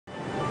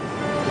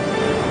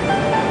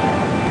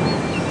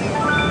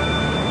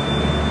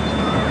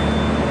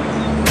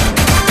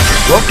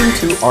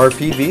Welcome to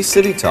RPV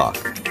City Talk.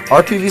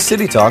 RPV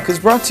City Talk is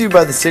brought to you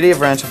by the City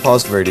of Rancho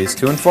Palos Verdes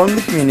to inform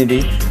the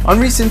community on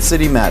recent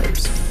city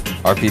matters.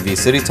 RPV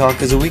City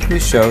Talk is a weekly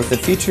show that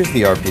features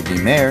the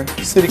RPV mayor,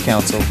 city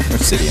council, or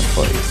city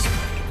employees.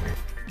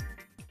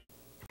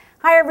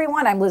 Hi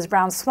everyone, I'm Liz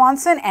Brown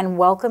Swanson and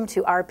welcome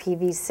to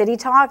RPV City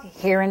Talk.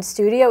 Here in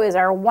studio is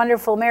our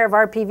wonderful mayor of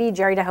RPV,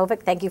 Jerry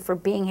Duhovic. Thank you for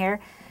being here.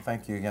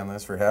 Thank you again,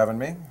 Liz, for having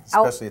me,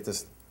 especially at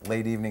this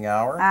late evening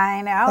hour.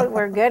 I know,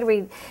 we're good.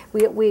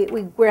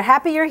 We're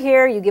happy you're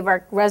here. You give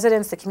our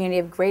residents, the community,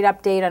 a great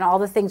update on all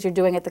the things you're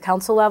doing at the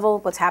council level,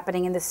 what's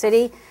happening in the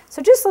city.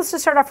 So let's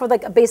just start off with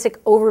like a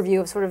basic overview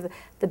of sort of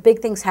the big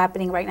things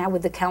happening right now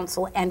with the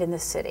council and in the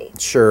city.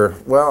 Sure.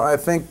 Well, I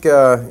think,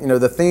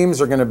 the themes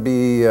are going to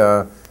be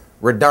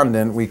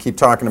redundant. We keep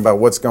talking about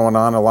what's going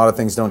on. A lot of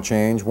things don't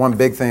change. One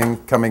big thing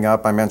coming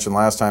up, I mentioned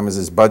last time, is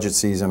this budget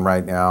season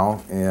right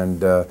now.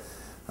 And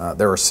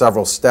there are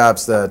several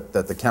steps that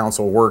the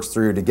council works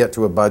through to get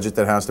to a budget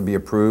that has to be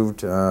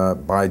approved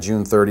by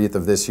June 30th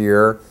of this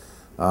year.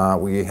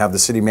 We have the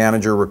city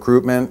manager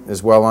recruitment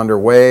is well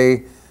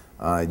underway.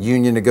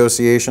 Union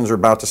negotiations are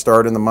about to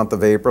start in the month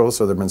of April,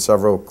 so there have been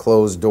several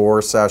closed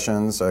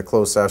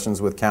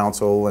sessions with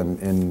council and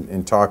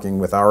in talking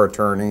with our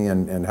attorney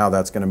and how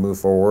that's going to move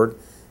forward.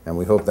 And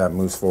we hope that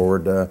moves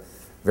forward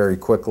very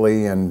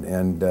quickly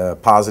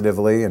and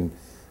positively. And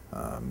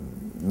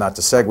not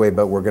to segue,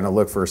 but we're going to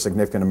look for a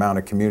significant amount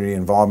of community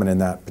involvement in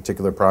that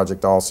particular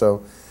project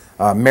also.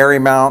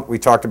 Marymount, we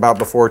talked about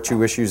before,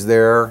 two issues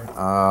there.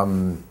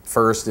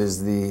 First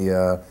is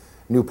the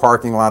new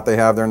parking lot they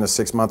have there in the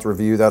 6-month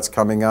review. That's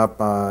coming up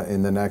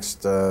in the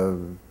next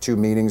 2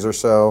 meetings or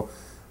so.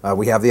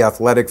 We have the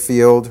athletic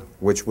field,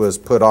 which was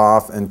put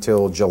off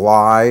until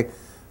July.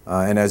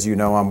 And as you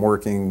know, I'm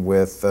working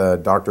with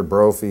Dr.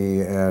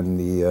 Brophy and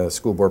the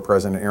school board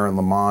president, Aaron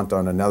Lamont,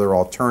 on another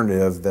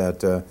alternative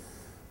that,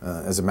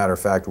 as a matter of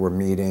fact, we're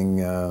meeting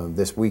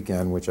this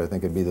weekend, which I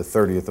think would be the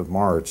 30th of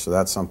March. So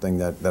that's something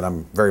that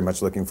I'm very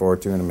much looking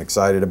forward to and I'm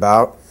excited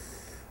about.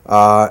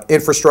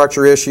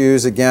 Infrastructure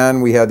issues,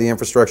 again, we had the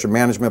infrastructure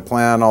management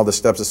plan. All the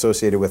steps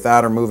associated with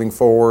that are moving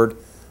forward.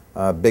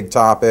 Big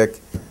topic.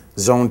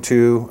 Zone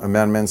 2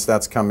 amendments,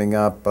 that's coming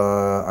up,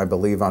 I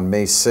believe, on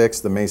May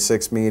 6th, the May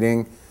 6th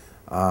meeting.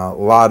 A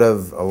lot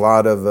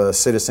of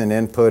citizen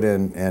input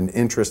and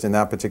interest in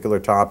that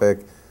particular topic.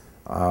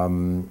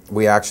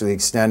 We actually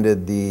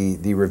extended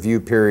the review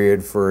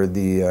period for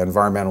the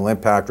environmental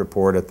impact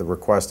report at the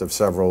request of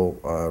several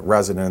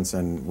residents,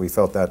 and we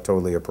felt that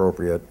totally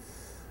appropriate.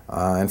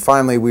 And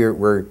finally,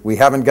 we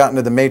haven't gotten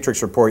to the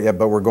Matrix report yet,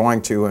 but we're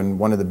going to, and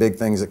one of the big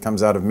things that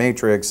comes out of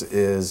Matrix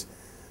is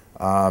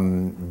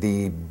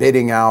the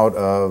bidding out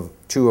of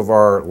 2 of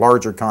our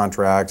larger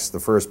contracts, the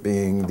first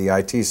being the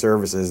IT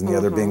services and the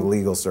other being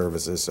legal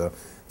services. So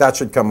that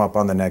should come up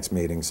on the next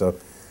meeting. So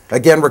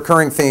again,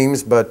 recurring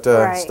themes, but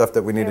stuff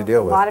that we need to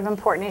deal with. A lot of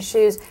important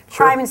issues.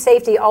 Sure. Crime and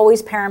safety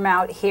always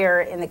paramount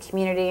here in the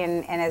community,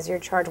 and as you're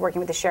charged working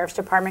with the Sheriff's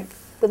Department.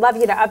 We'd love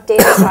you to update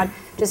us on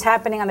just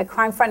happening on the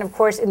crime front. Of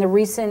course, in the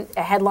recent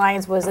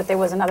headlines was that there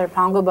was another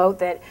Pongo boat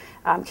that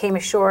came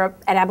ashore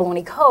at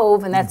Abalone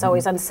Cove, and that's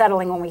always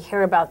unsettling when we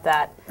hear about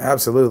that.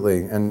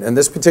 Absolutely, and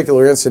this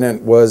particular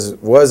incident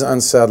was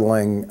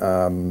unsettling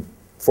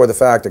for the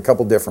fact, a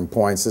couple different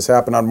points. This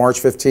happened on March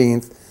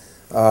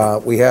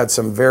 15th. We had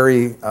some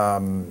very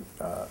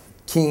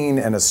keen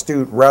and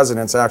astute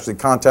residents actually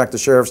contact the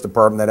Sheriff's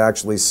Department that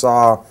actually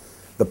saw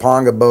the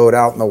Pongo boat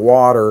out in the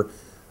water.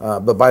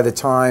 But by the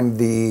time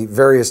the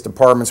various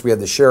departments, we had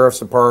the Sheriff's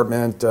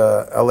Department,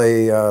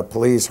 LA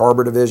Police,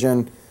 Harbor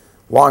Division,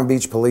 Long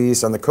Beach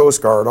Police, and the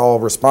Coast Guard all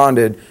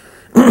responded.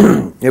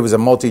 It was a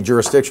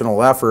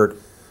multi-jurisdictional effort.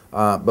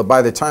 But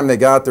by the time they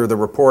got there, the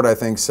report, I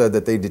think, said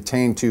that they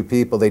detained 2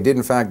 people. They did,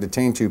 in fact,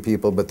 detain 2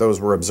 people, but those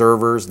were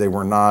observers. They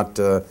were not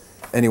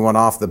anyone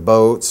off the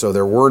boat, so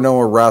there were no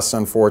arrests,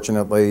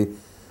 unfortunately.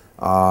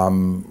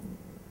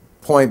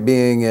 Point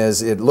being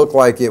is it looked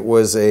like it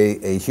was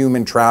a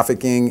human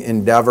trafficking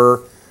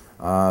endeavor.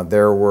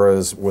 There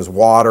was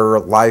water,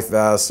 life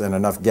vests, and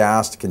enough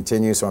gas to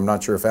continue, so I'm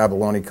not sure if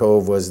Abalone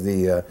Cove was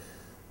the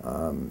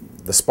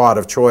spot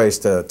of choice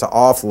to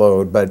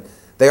offload, but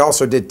they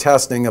also did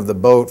testing of the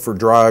boat for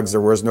drugs.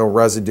 There was no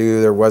residue.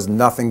 There was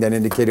nothing that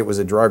indicated it was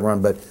a drug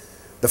run, but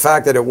the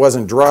fact that it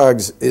wasn't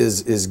drugs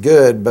is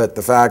good, but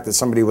the fact that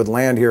somebody would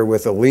land here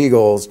with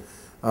illegals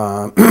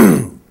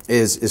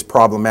is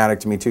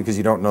problematic to me too, because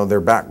you don't know their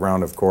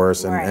background, of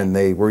course, and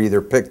they were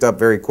either picked up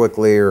very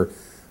quickly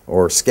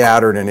or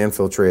scattered and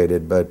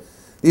infiltrated. But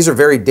these are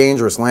very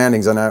dangerous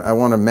landings, and I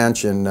want to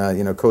mention,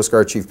 Coast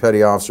Guard Chief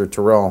Petty Officer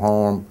Terrell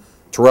Horn,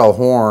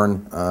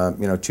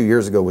 2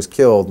 years ago was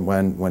killed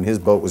when his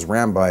boat was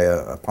rammed by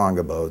a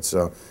Pongo boat.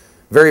 So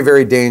very,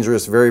 very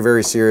dangerous, very,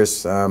 very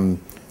serious.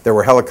 There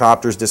were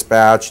helicopters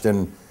dispatched,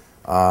 and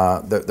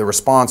the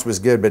response was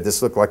good, but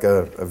this looked like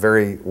a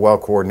very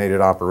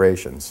well-coordinated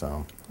operation.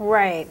 So.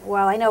 Right.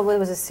 Well, I know it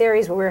was a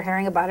series where we were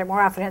hearing about it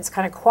more often. It's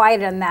kind of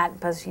quiet on that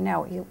because,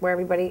 where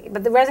everybody,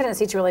 but the residents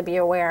need to really be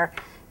aware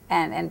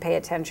and pay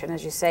attention,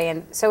 as you say.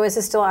 And so is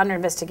this still under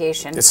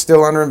investigation? It's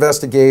still under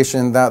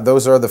investigation.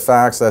 Those are the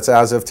facts. That's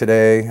as of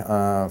today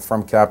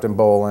from Captain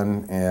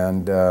Bolin,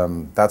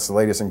 and that's the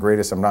latest and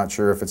greatest. I'm not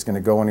sure if it's going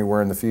to go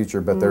anywhere in the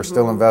future, but they're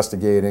still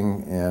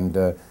investigating, and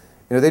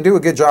you know, they do a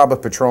good job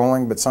of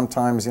patrolling, but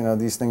sometimes, you know,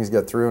 these things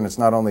get through, and it's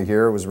not only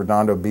here. It was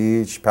Redondo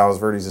Beach, Palos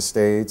Verdes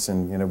Estates,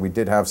 and, you know, we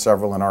did have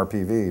several in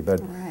RPV,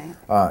 but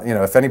you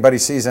know, if anybody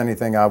sees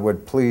anything, I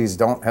would please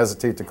don't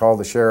hesitate to call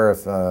the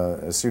sheriff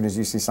as soon as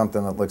you see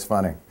something that looks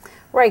funny.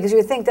 Right, because you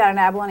would think that in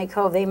Abalone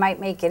Cove they might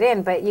make it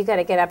in, but you got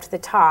to get up to the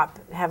top,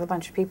 have a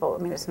bunch of people.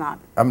 I mean, it's not.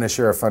 I'm going to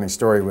share a funny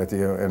story with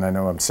you, and I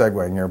know I'm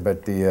segueing here,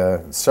 but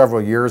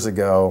several years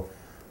ago,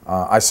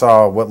 I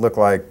saw what looked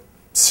like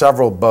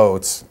several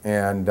boats,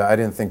 and I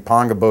didn't think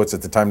Ponga boats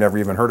at the time, never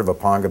even heard of a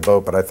Ponga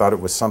boat, but I thought it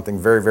was something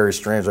very, very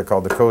strange. I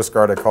called the Coast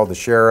Guard, I called the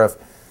sheriff,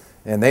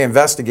 and they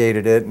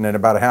investigated it, and in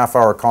about a half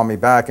hour called me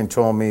back and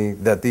told me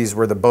that these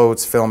were the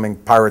boats filming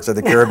Pirates of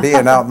the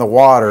Caribbean out in the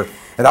water.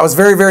 And I was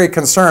very, very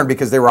concerned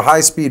because they were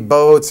high-speed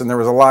boats, and there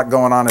was a lot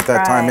going on at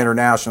that time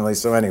internationally.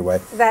 So anyway,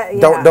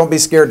 don't be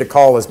scared to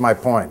call is my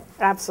point.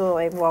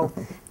 Absolutely. Well,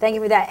 thank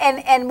you for that.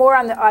 And more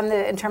on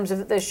the in terms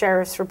of the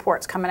sheriff's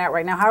reports coming out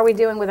right now. How are we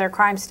doing with our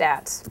crime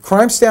stats? The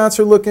crime stats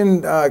are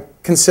looking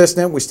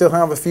consistent. We still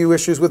have a few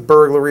issues with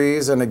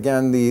burglaries, and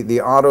again,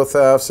 the auto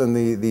thefts and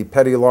the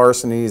petty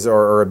larcenies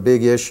are a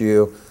big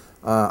issue.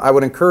 I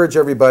would encourage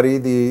everybody.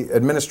 The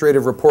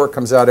administrative report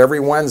comes out every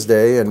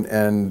Wednesday,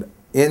 and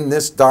in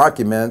this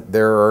document,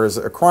 there is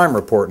a crime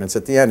report, and it's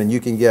at the end, and you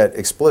can get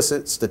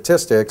explicit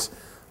statistics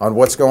on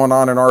what's going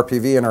on in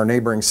RPV and our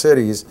neighboring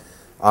cities.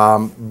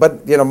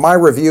 But you know, my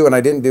review, and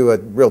I didn't do a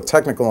real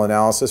technical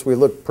analysis. We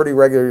look pretty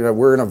regular. You know,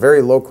 we're in a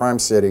very low crime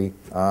city.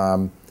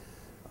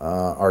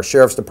 Our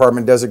sheriff's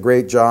department does a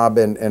great job,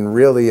 and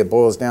really it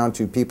boils down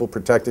to people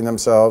protecting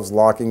themselves,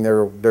 locking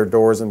their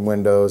doors and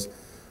windows,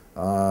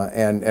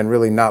 and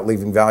really not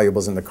leaving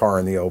valuables in the car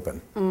in the open.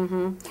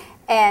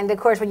 And of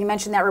course, when you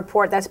mentioned that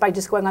report, that's by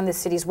just going on the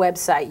city's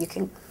website. You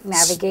can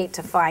navigate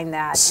to find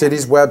that.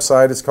 City's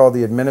website, it's called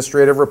the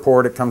Administrative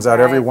Report. It comes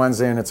out every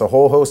Wednesday, and it's a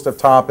whole host of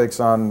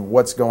topics on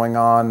what's going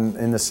on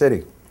in the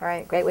city. All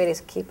right, great way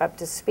to keep up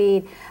to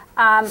speed.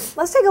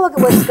 Let's take a look at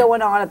what's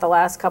going on at the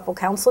last couple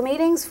council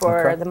meetings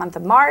for the month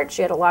of March.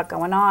 You had a lot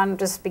going on,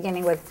 just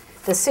beginning with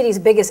the city's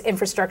biggest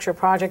infrastructure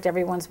project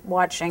everyone's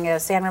watching,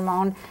 San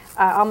Ramon,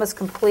 almost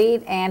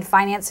complete, and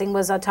financing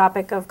was a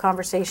topic of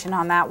conversation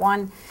on that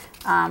one.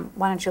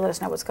 Why don't you let us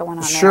know what's going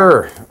on there?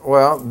 Sure.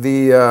 Well,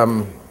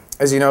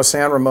 as you know,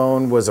 San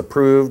Ramon was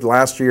approved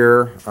last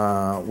year.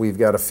 We've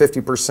got a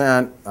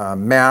 50%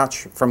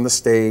 match from the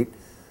state.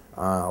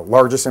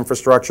 Largest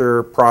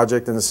infrastructure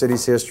project in the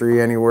city's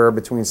history, anywhere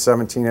between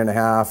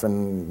 17.5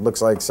 and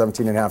looks like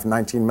 17.5,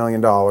 $19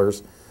 million.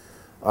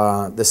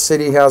 The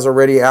city has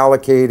already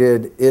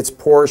allocated its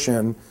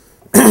portion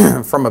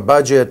from a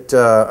budget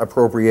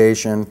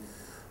appropriation.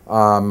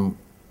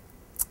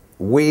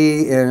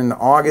 We, in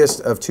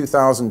August of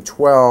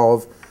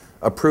 2012,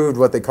 approved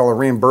what they call a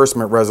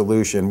reimbursement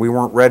resolution. We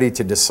weren't ready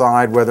to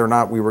decide whether or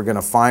not we were going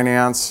to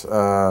finance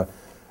a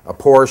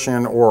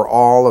portion or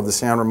all of the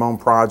San Ramon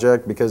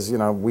project, because, you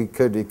know, it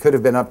could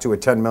have been up to a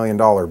 $10 million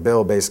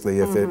bill, basically,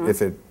 if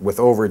it with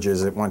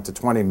overages it went to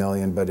 $20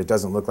 million, but it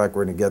doesn't look like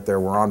we're going to get there.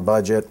 We're on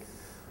budget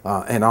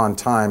and on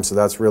time, so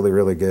that's really,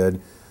 really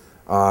good.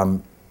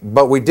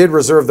 But we did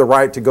reserve the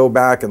right to go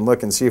back and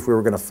look and see if we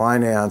were going to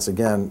finance,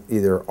 again,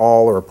 either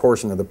all or a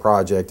portion of the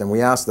project. And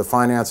we asked the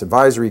Finance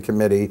Advisory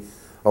Committee,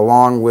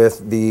 along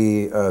with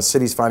the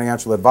city's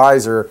financial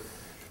advisor,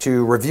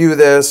 to review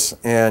this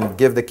and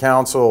give the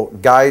council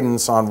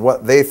guidance on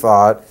what they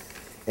thought.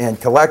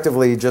 And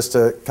collectively, just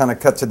to kind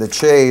of cut to the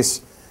chase,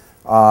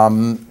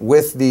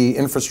 with the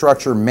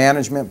infrastructure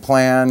management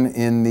plan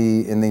in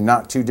the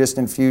not too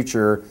distant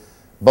future,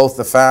 both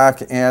the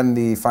FAC and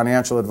the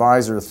financial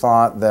advisor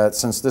thought that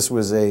since this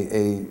was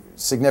a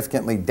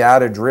significantly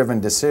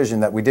data-driven decision,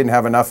 that we didn't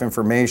have enough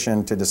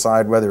information to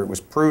decide whether it was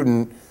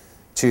prudent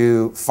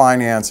to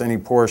finance any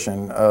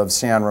portion of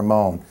San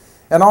Ramon.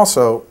 And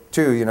also,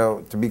 too, you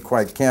know, to be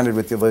quite candid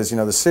with you, Liz, you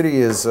know, the city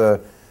is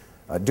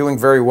doing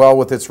very well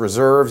with its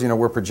reserves. You know,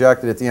 we're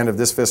projected at the end of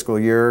this fiscal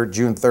year,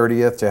 June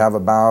 30th, to have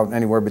about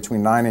anywhere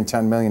between $9 and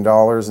 $10 million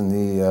in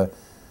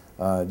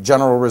the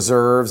general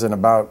reserves, and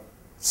about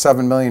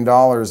 $7 million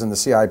in the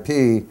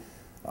CIP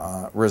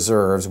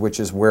reserves, which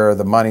is where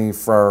the money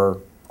for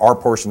our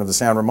portion of the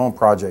San Ramon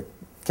project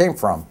came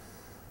from.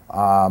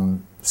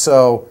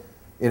 So,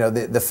 you know,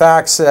 the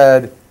fact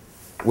said,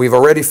 we've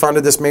already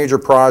funded this major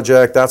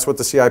project. That's what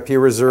the CIP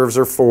reserves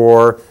are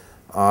for.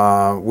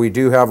 We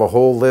do have a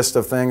whole list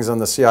of things on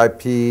the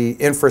CIP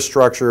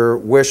infrastructure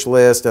wish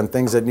list and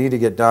things that need to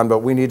get done, but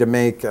we need to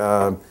make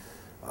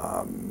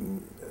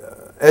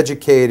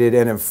educated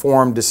and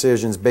informed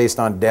decisions based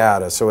on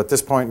data. So at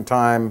this point in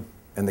time,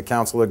 and the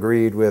council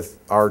agreed with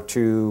our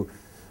two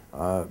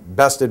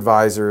best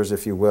advisors,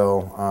 if you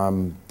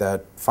will,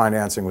 that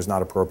financing was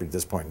not appropriate at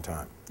this point in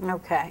time.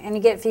 Okay, and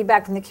you get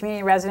feedback from the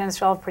community residents,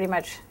 they're all pretty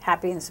much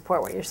happy and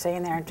support what you're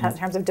saying there in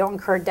terms of don't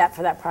incur debt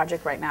for that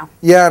project right now.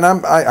 Yeah,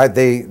 and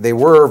they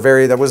were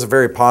very, that was a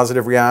very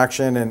positive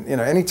reaction, and you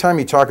know, anytime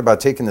you talk about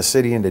taking the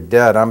city into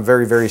debt, I'm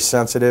very, very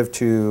sensitive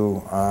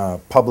to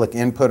public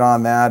input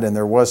on that, and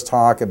there was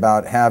talk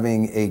about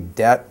having a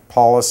debt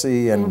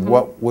policy and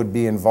what would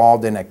be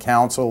involved in a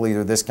council,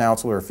 either this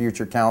council or a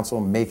future council,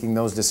 making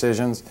those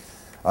decisions.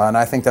 And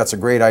I think that's a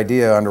great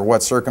idea, under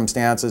what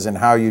circumstances and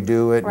how you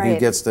do it, who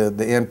gets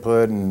the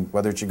input, and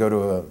whether it should go to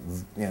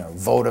a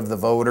vote of the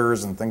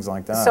voters and things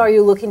like that. So are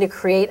you looking to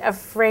create a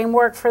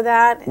framework for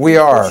that? We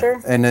are,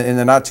 and in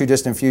the not too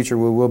distant future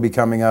we will be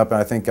coming up,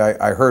 and I think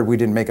I heard we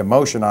didn't make a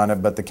motion on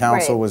it, but the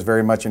council was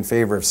very much in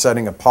favor of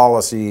setting a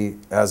policy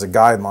as a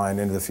guideline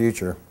into the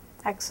future.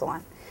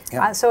 Excellent.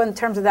 Yeah. So in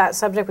terms of that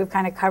subject, we've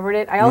kind of covered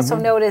it. I also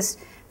noticed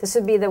this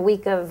would be the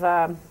week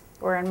of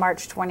or in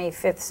March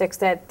 25th, 6th,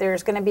 that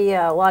there's going to be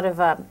a lot of,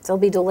 there'll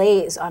be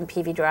delays on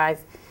PV Drive.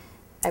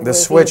 The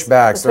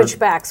switchbacks. The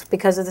switchbacks,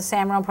 because of the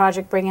Samron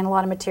project bringing a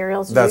lot of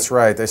materials. That's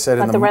right. They said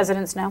let the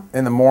residents know.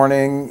 In the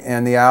morning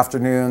and the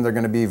afternoon, they're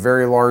going to be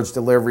very large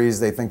deliveries.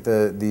 They think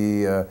there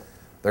are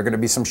going to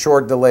be some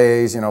short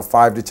delays,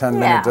 5 to 10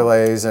 minute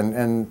delays,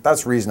 and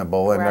that's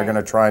reasonable, and they're going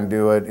to try and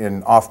do it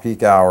in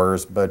off-peak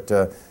hours, but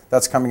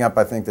that's coming up,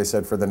 I think they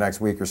said, for the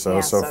next week or so. Yeah,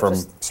 so from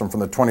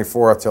the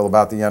 24th till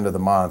about the end of the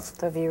month.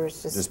 The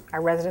viewers,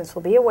 our residents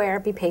will be aware,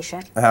 be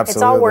patient. Absolutely.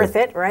 It's all worth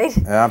it, right?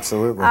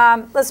 Absolutely.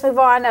 Let's move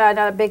on.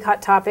 Another big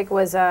hot topic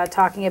was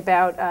talking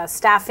about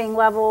staffing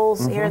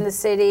levels here in the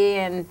city,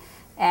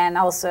 and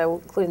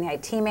also including the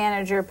IT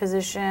manager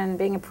position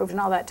being approved and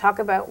all that. Talk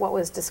about what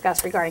was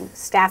discussed regarding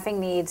staffing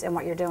needs and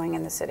what you're doing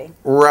in the city.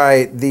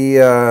 Right.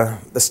 The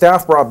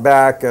staff brought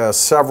back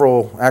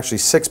actually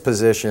 6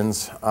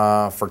 positions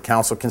for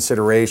council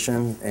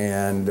consideration,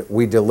 and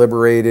we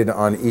deliberated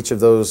on each of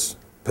those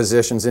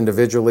positions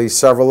individually.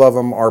 Several of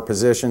them are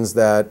positions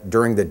that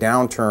during the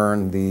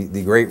downturn,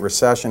 the Great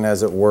Recession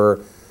as it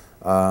were,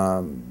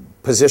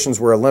 positions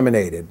were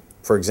eliminated.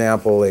 For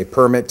example, a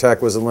permit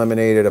tech was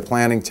eliminated, a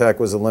planning tech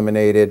was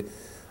eliminated.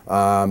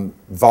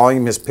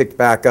 Volume has picked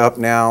back up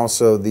now,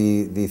 so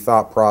the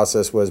thought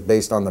process was,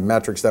 based on the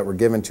metrics that were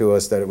given to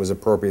us, that it was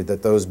appropriate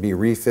that those be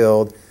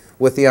refilled,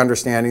 with the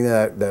understanding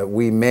that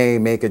we may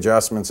make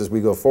adjustments as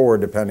we go forward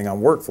depending on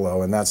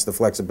workflow, and that's the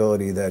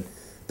flexibility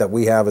that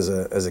we have as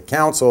a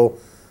council.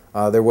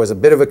 There was a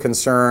bit of a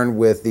concern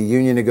with the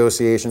union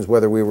negotiations,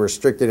 whether we were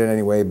restricted in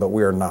any way, but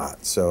we are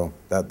not, so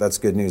that's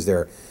good news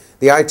there.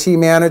 The IT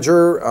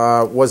manager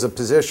was a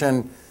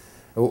position.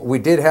 We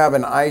did have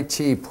an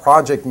IT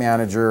project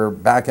manager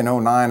back in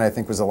 '09, I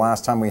think was the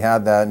last time we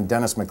had that, and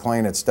Dennis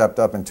McLean had stepped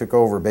up and took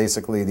over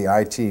basically the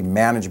IT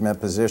management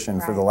position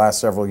for the last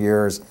several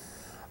years.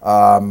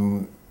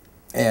 And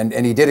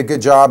he did a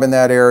good job in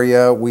that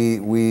area.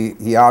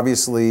 He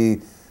obviously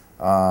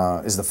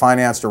is the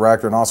finance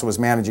director and also was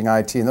managing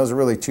IT, and those are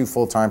really 2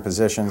 full-time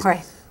positions.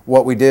 Right.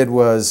 What we did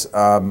was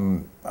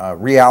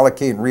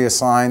reallocate and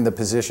reassign the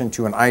position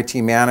to an IT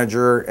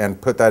manager and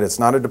put that, it's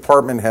not a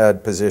department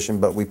head position,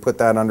 but we put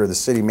that under the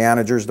city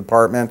manager's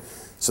department.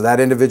 So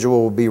that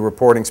individual will be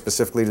reporting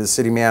specifically to the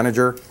city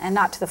manager. And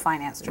not to the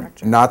finance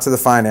director. Not to the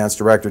finance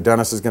director.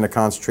 Dennis is going to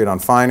concentrate on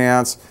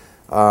finance.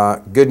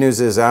 Good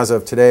news is, as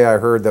of today, I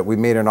heard that we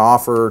made an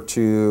offer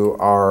to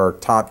our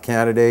top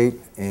candidate,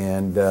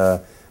 and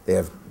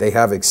they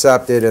have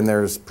accepted, and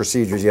there's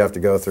procedures you have to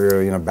go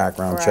through,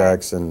 background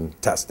checks and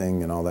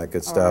testing and all that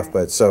good stuff.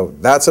 But so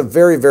that's a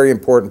very, very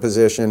important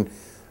position.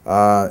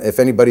 If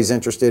anybody's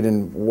interested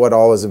in what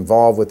all is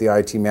involved with the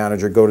IT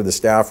manager, go to the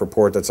staff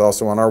report that's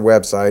also on our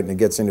website, and it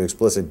gets into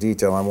explicit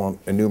detail. I won't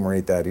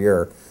enumerate that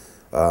here.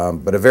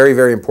 But a very,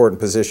 very important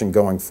position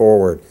going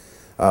forward.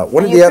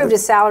 And you approved a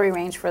salary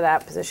range for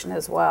that position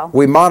as well.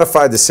 We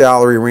modified the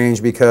salary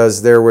range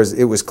because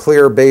it was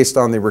clear, based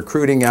on the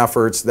recruiting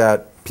efforts,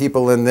 that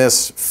people in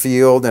this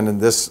field and in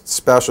this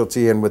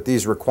specialty and with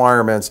these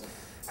requirements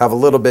have a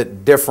little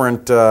bit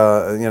different,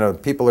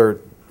 people are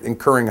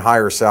incurring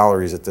higher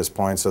salaries at this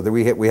point. So that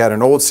we had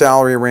an old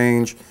salary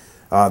range.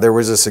 There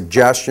was a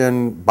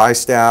suggestion by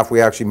staff.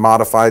 We actually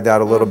modified that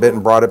a little bit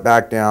and brought it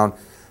back down.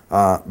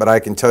 But I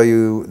can tell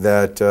you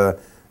that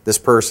this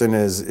person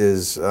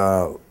is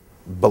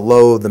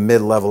below the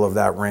mid-level of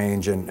that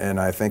range, and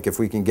I think if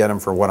we can get him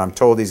for what I'm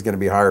told he's going to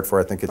be hired for,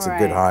 I think it's a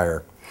good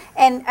hire.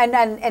 And I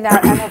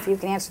don't know if you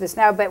can answer this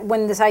now, but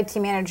when this IT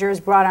manager is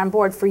brought on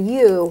board for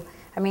you,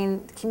 I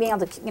mean, being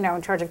able to,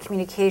 in charge of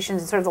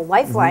communications and sort of the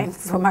lifeline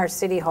from our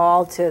city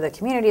hall to the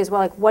community as well,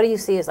 like, what do you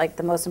see as like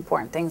the most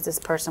important things this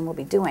person will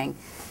be doing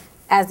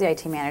as the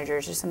IT manager?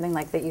 Is there something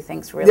like that you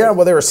think is really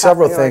well, there are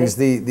several priority?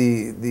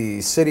 things.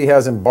 The city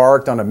has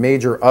embarked on a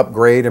major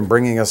upgrade and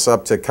bringing us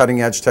up to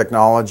cutting-edge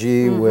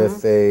technology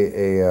with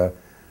a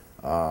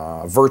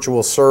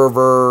virtual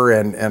server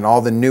and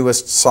all the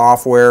newest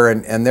software,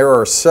 and there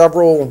are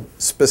several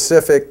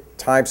specific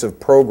types of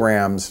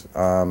programs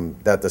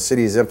that the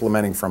city is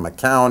implementing, from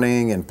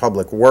accounting and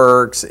public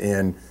works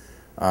and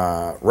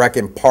rec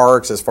and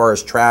parks as far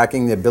as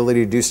tracking, the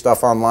ability to do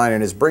stuff online,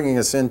 and is bringing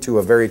us into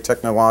a very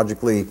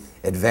technologically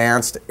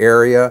advanced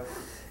area.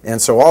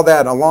 And so all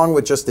that, along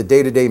with just the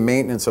day-to-day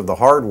maintenance of the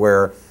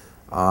hardware,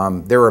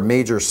 there are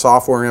major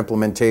software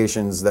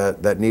implementations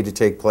that need to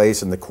take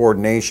place, and the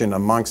coordination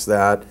amongst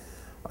that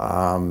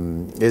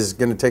is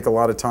going to take a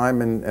lot of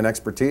time and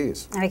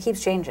expertise. And it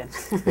keeps changing.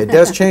 It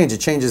does change. It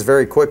changes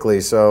very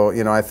quickly. So,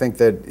 you know, I think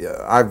that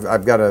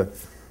I've got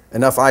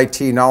enough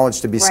IT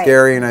knowledge to be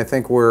scary, and I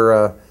think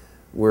we're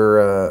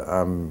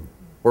on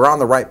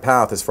the right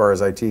path as far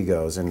as IT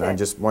goes. And I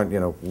just want,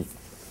 you know,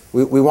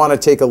 we want to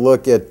take a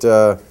look at,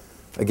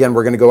 again,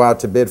 we're going to go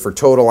out to bid for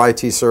total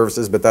IT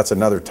services, but that's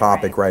another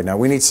topic right now.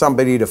 We need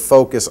somebody to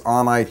focus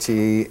on IT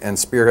and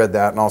spearhead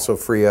that, and also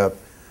free up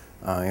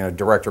you know,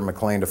 Director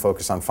McLean to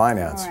focus on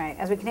finance. All right.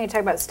 As we continue to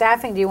talk about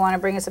staffing, do you want to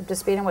bring us up to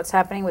speed on what's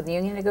happening with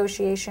union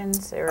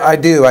negotiations? Or? I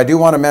do. I do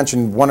want to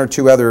mention one or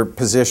two other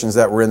positions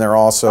that were in there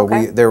also.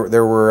 Okay.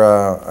 There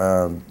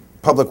were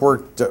Public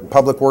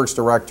Works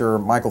Director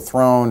Michael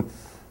Throne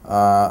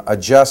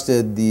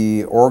adjusted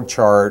the org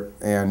chart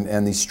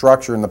and the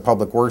structure in the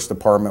Public Works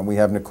Department. We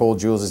have Nicole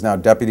Jules is now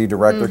Deputy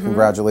Director.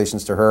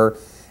 Congratulations to her.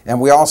 And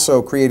we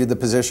also created the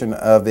position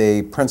of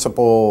a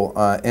Principal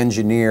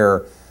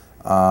Engineer.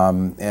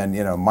 And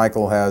you know,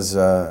 Michael has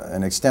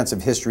an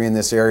extensive history in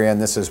this area,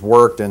 and this has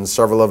worked in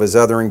several of his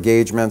other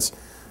engagements.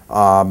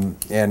 And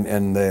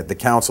the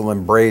council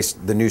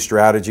embraced the new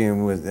strategy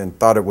and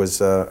thought it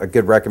was a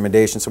good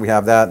recommendation. So we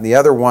have that. And the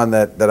other one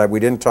that we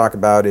didn't talk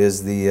about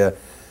is the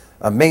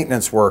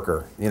maintenance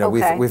worker. You know,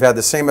 we've had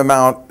the same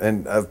amount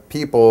of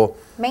people.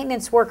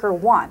 Maintenance worker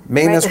one.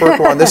 Maintenance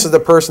worker one. This is the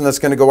person that's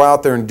going to go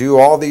out there and do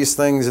all these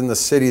things in the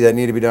city that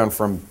need to be done,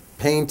 from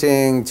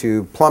painting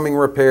to plumbing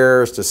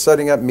repairs to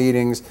setting up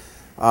meetings.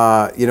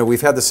 You know,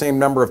 we've had the same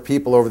number of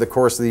people over the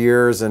course of the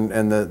years,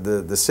 and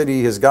the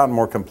city has gotten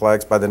more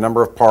complex by the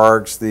number of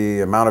parks, the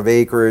amount of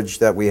acreage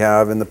that we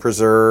have in the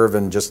preserve,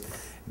 and just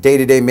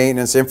day-to-day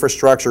maintenance.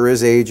 Infrastructure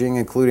is aging,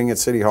 including at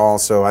City Hall,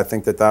 so I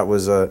think that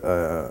was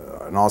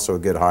also a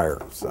good hire.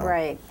 So.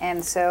 Right,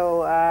 and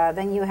so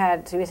then you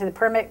had, so you said the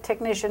permit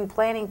technician,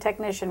 planning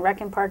technician,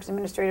 Rec and Parks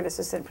administrative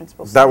assistant,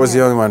 principal. That was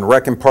the only one.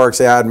 Rec and Parks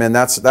admin.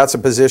 That's a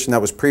position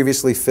that was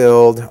previously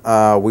filled.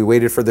 We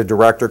waited for the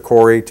director,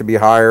 Corey, to be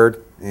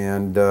hired,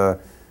 and there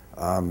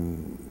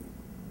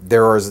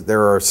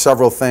are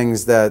several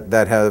things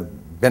that have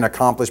been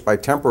accomplished by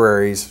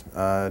temporaries,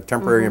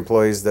 temporary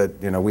employees. That,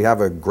 you know, we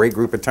have a great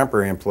group of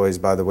temporary employees,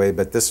 by the way,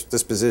 but this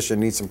position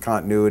needs some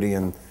continuity,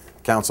 and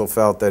council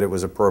felt that it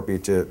was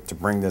appropriate to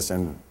bring this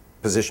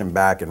position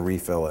back and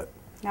refill it.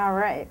 All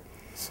right.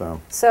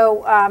 So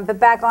but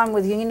back on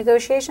with union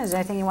negotiations,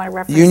 anything you want to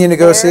reference? Union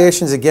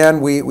negotiations,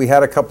 again, we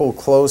had a couple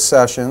closed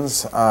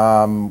sessions.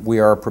 We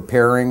are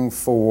preparing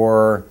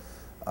for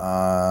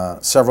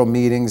several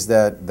meetings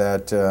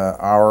that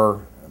our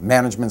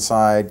management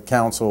side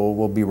council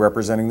will be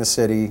representing the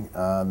city.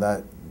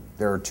 That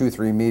there are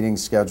 2-3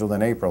 meetings scheduled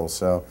in April.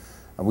 So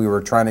we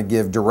were trying to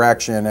give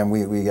direction, and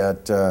we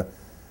got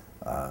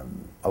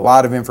a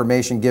lot of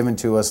information given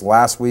to us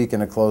last week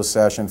in a closed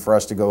session for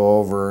us to go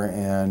over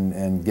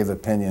and give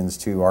opinions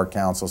to our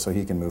council so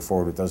he can move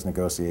forward with those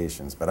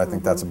negotiations. But I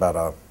think that's about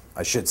all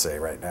I should say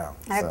right now.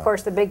 And of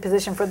course, the big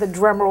position for the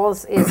drum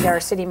rolls is our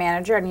city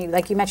manager. And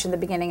like you mentioned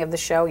at the beginning of the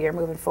show, you're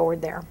moving forward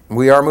there.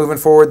 We are moving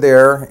forward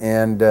there.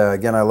 And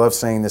again, I love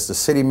saying this, the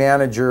city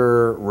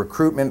manager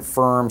recruitment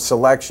firm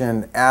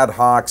selection ad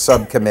hoc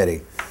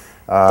subcommittee.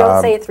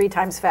 Don't say it 3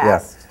 times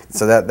fast. Yeah.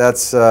 So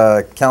that's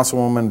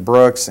Councilwoman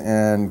Brooks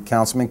and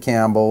Councilman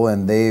Campbell,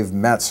 and they've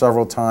met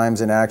several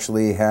times and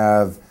actually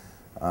have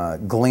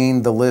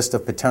gleaned the list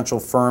of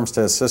potential firms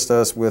to assist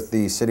us with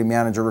the city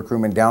manager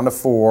recruitment down to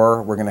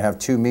 4. We're going to have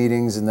 2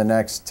 meetings in the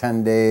next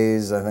 10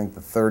 days, I think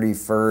the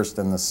 31st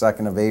and the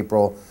 2nd of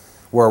April,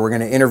 where we're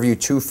going to interview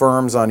 2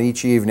 firms on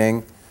each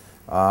evening,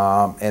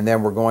 and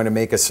then we're going to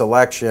make a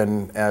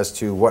selection as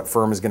to what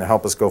firm is going to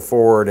help us go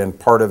forward, and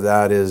part of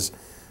that is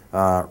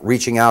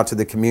reaching out to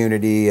the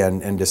community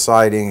and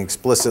deciding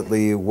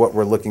explicitly what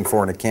we're looking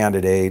for in a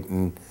candidate,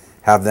 and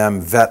have them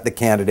vet the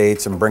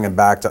candidates and bring them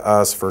back to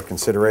us for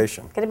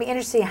consideration. It's going to be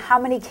interesting how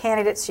many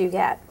candidates you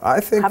get. I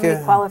think how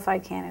many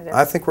qualified candidates.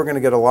 I think we're going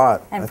to get a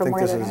lot. And from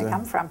where they're going to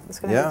come from. It's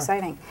going to be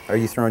exciting. Are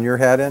you throwing your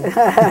hat in?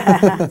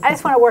 I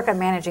just want to work on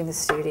managing the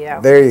studio.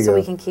 There you go. So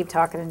we can keep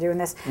talking and doing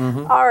this.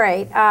 All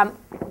right.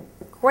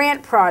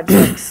 Grant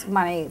projects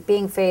money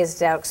being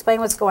phased out. Explain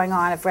what's going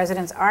on if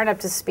residents aren't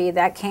up to speed.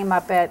 That came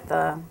up at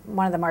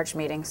one of the March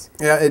meetings.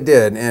 Yeah, it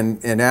did.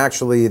 And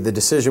actually the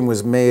decision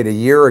was made a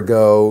year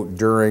ago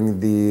during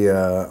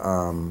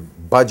the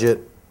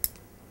budget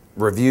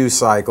review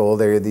cycle.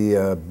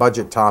 The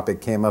budget topic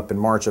came up in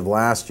March of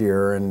last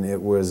year, and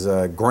it was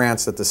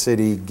grants that the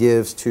city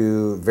gives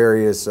to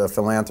various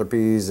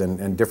philanthropies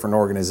and different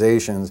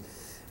organizations.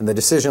 And the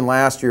decision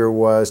last year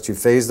was to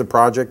phase the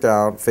project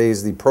out,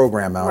 phase the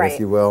program out, if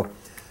you will.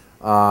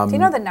 Do you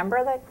know the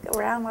number that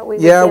around what we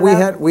would Yeah,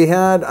 give we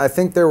had I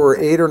think there were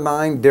 8 or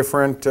 9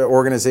 different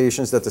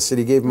organizations that the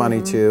city gave money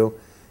to,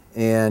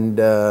 and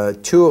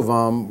 2 of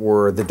them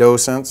were the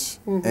docents,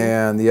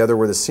 and the other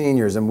were the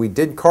seniors. And we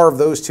did carve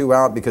those 2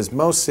 out because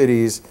most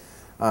cities,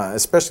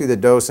 especially the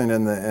docent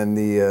and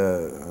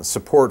the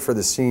support for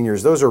the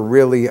seniors, those are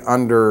really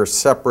under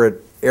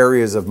separate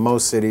areas of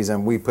most cities,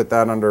 and we put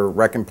that under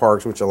rec and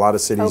parks, which a lot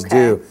of cities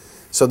do.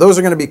 So those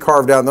are going to be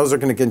carved out, and those are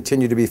going to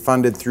continue to be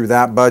funded through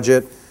that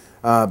budget.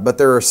 But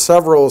there are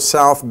several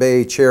South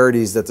Bay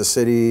charities that the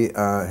city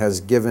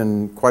has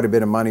given quite a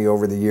bit of money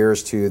over the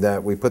years to,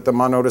 that we put them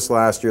on notice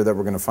last year that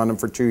we're going to fund them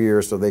for 2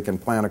 years so they can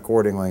plan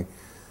accordingly.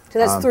 So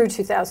that's through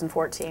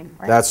 2014,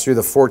 right? That's through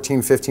the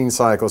 14-15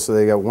 cycle, so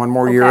they got 1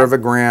 more year of a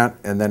grant,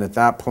 and then at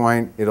that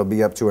point, it'll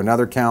be up to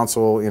another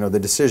council. You know, the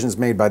decision's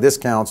made by this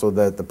council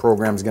that the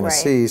program's going to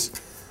cease.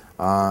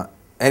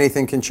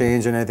 Anything can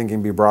change and anything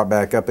can be brought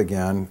back up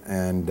again,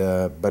 and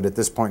but at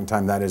this point in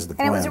time, that is the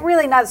plan. And it was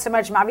really not so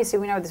much, obviously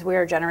we know this,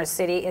 we're a generous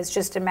city, it's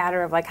just a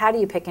matter of like, how do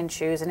you pick and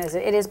choose, and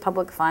it is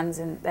public funds,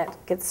 and that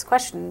gets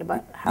questioned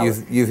about how.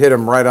 You've hit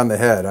them right on the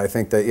head. I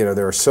think that, you know,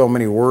 there are so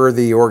many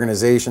worthy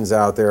organizations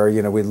out there,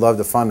 you know, we'd love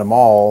to fund them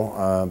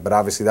all, but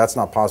obviously that's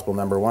not possible,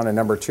 number one. And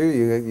number two,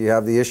 you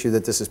have the issue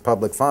that this is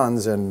public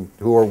funds, and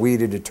who are we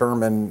to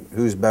determine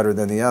who's better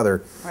than the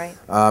other? Right.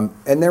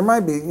 And there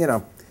might be, you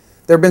know,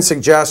 there have been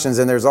suggestions,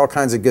 and there's all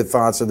kinds of good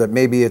thoughts, so that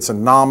maybe it's a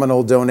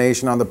nominal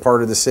donation on the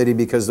part of the city,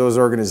 because those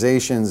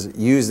organizations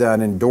use that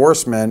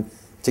endorsement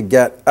to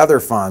get other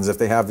funds. If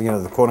they have, you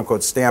know, the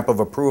quote-unquote stamp of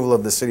approval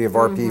of the city of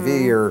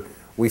RPV, or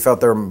we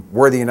felt they're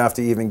worthy enough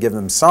to even give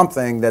them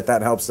something, that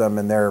helps them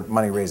in their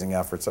money-raising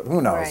efforts. So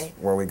who knows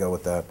where we go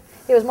with that.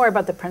 It was more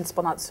about the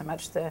principle, not so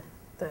much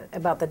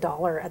about the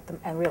dollar,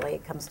 and really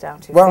it comes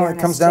down to Well, it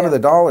comes down to the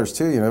dollars,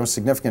 too. You know,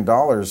 significant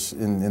dollars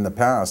in the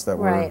past that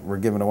were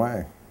given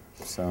away.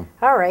 So.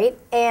 All right,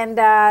 and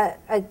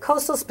a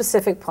coastal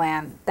specific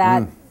plan,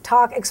 that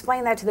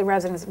explain that to the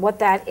residents, what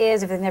that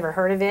is if they've never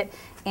heard of it,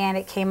 and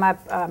it came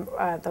up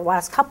the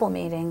last couple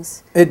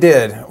meetings. It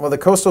did. Well, the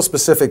coastal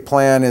specific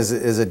plan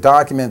is a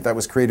document that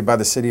was created by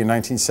the city in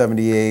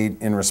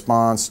 1978 in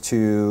response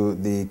to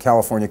the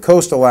California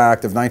Coastal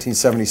Act of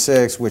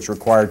 1976, which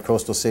required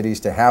coastal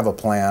cities to have a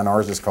plan.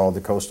 Ours is called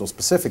the Coastal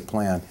Specific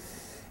Plan,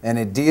 and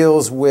it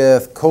deals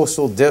with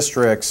coastal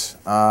districts.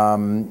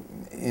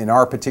 In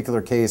our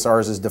particular case,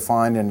 ours is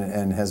defined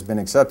and has been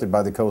accepted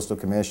by the Coastal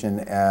Commission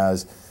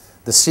as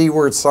the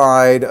seaward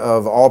side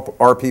of all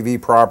RPV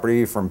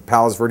property, from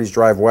Palos Verdes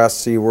Drive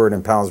west seaward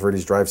and Palos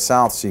Verdes Drive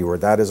south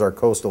seaward. That is our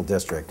coastal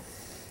district.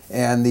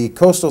 And the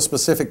Coastal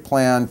Specific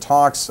Plan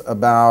talks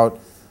about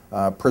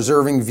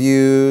preserving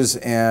views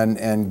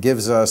and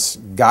gives us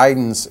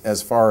guidance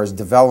as far as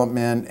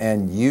development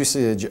and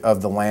usage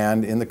of the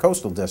land in the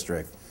coastal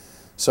district.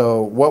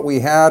 So what we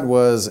had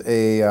was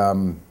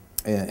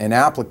an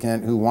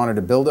applicant who wanted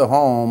to build a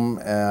home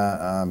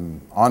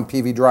on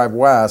PV Drive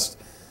West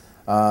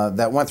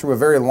that went through a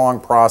very long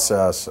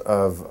process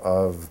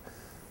of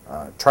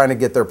trying to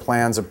get their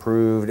plans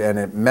approved, and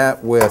it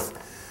met with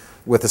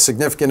a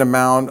significant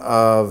amount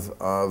of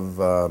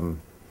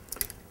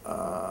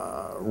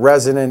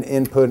resident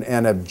input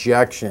and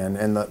objection.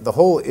 And the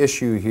whole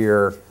issue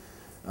here,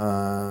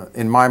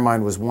 in my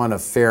mind, was one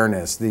of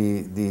fairness.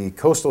 The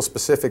coastal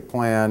specific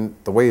plan,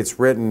 the way it's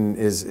written,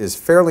 is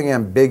fairly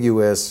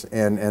ambiguous,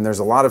 and there's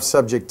a lot of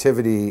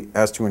subjectivity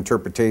as to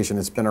interpretation.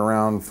 It's been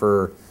around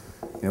for,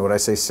 you know, what I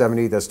say,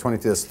 70, that's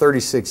 22, that's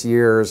 36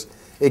 years.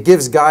 It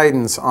gives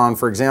guidance on,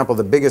 for example,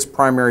 the biggest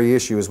primary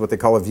issue is what they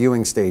call a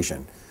viewing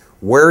station.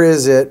 Where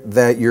is it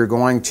that you're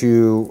going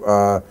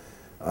to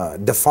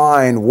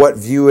define what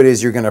view it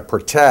is you're going to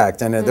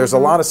protect? And there's a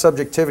lot of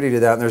subjectivity to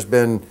that, and there's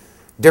been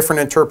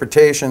different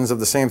interpretations of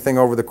the same thing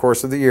over the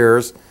course of the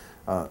years.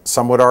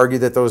 Some would argue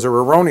that those are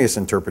erroneous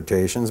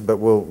interpretations, but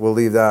we'll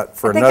leave that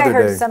for another day. I think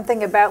I heard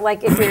something about,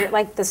 like, if you're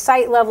like the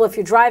site level, if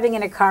you're driving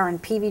in a car on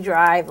PV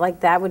Drive, like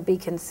that would be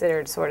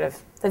considered sort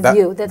of the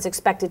view that's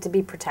expected to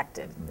be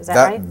protected. Is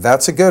that right?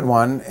 That's a good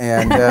one,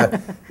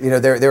 and you know,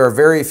 there are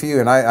very few,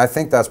 and I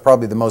think that's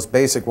probably the most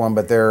basic one.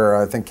 But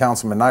I think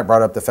Councilman Knight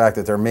brought up the fact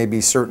that there may be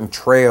certain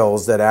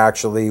trails that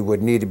actually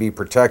would need to be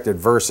protected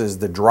versus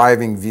the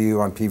driving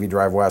view on PV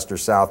Drive West or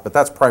South. But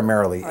that's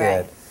primarily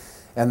it.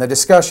 And the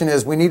discussion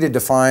is we need to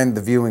define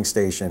the viewing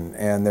station,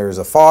 and there's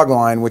a fog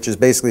line, which is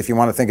basically, if you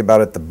want to think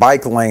about it, the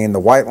bike lane, the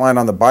white line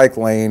on the bike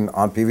lane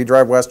on PV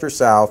Drive West or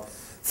South,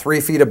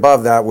 3 feet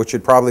above that, which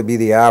would probably be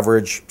the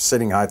average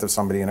sitting height of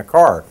somebody in a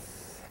car.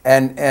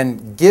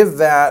 And give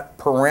that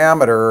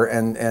parameter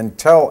and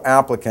tell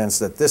applicants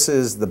that this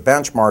is the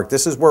benchmark,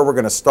 this is where we're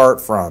going to start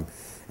from.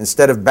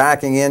 Instead of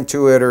backing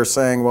into it or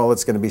saying, well,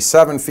 it's going to be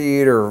 7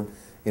 feet, or,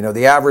 you know,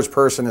 the average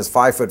person is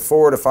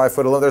 5'4" to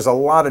 5'11". There's a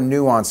lot of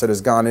nuance that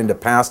has gone into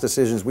past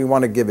decisions. We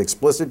want to give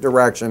explicit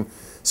direction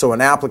so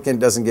an applicant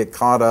doesn't get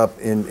caught up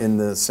in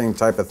the same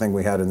type of thing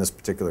we had in this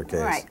particular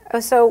case.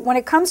 Right. So when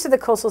it comes to the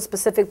coastal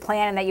specific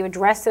plan and that you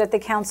addressed it at the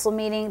council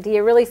meeting, do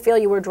you really feel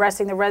you were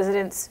addressing the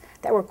residents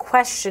that were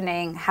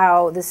questioning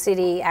how the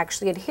city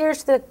actually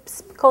adheres to the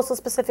coastal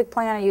specific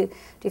plan? Do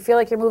you feel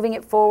like you're moving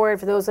it forward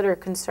for those that are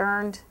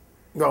concerned?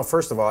 Well,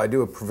 first of all, I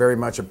do very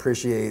much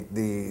appreciate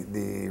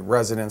the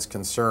residents'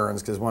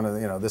 concerns, because one of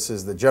the, this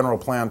is the general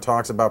plan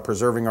talks about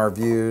preserving our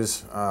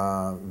views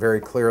very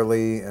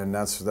clearly, and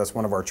that's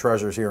one of our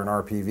treasures here in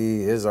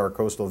RPV is our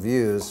coastal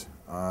views,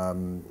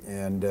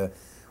 and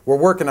we're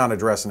working on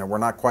addressing it. We're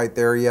not quite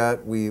there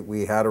yet.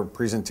 We had a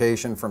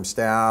presentation from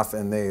staff,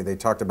 and they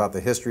talked about the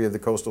history of the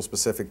coastal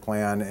specific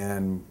plan,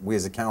 and we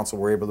as a council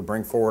were able to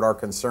bring forward our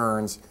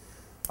concerns.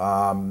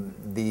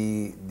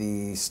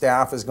 The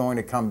staff is going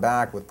to come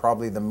back with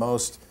probably the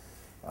most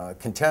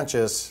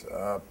contentious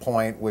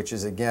point, which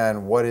is,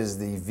 again, what is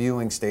the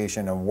viewing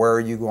station and where are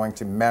you going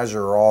to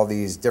measure all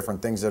these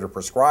different things that are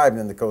prescribed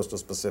in the coastal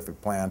specific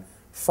plan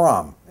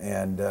from?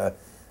 And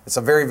it's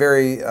a very,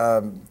 very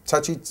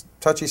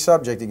touchy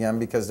subject, again,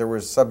 because there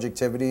was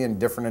subjectivity and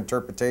different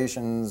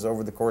interpretations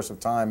over the course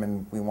of time,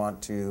 and we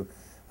want to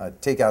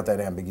take out that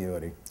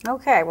ambiguity.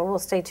 Okay, well, we'll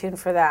stay tuned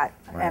for that,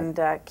 right,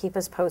 and keep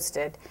us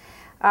posted.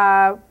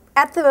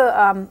 At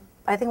the,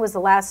 I think it was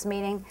the last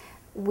meeting,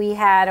 we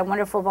had a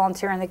wonderful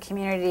volunteer in the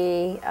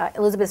community,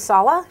 Elizabeth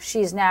Sala.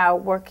 She's now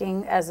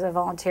working as a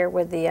volunteer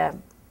with the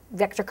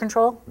Vector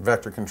Control.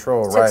 Vector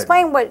Control, right. So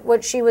explain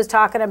what she was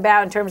talking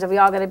about in terms of we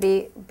all got to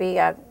be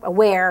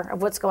aware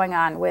of what's going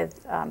on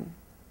with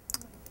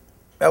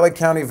LA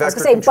County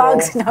Vector Control. Control. I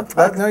was going to say bugs, not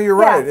bugs. No, you're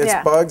right. Yeah,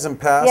 It's bugs and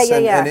pests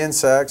and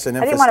insects and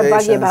infestations. I didn't want to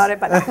bug you about it,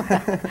 but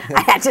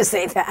I had to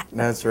say that.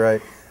 That's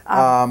right.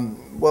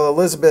 Well,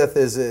 Elizabeth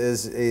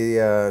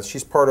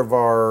she's part of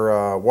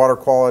our water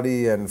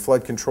quality and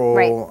flood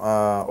control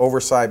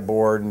oversight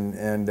board,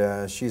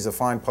 and she's a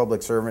fine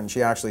public servant. And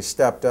she actually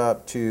stepped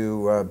up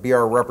to be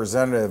our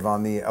representative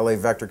on the LA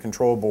Vector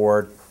Control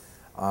Board.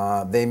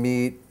 They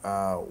meet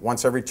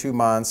once every 2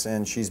 months,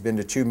 and she's been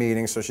to 2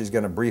 meetings, so she's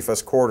going to brief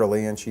us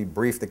quarterly. And she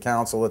briefed the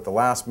council at the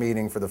last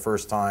meeting for the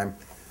first time,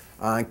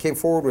 and came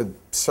forward with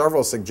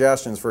several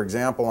suggestions. For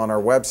example, on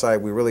our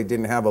website, we really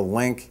didn't have a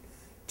link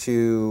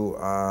to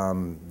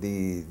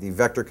the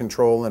vector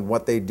control and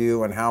what they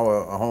do and how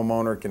a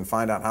homeowner can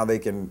find out how they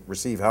can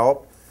receive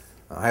help.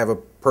 I have a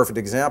perfect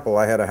example.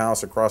 I had a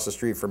house across the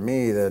street from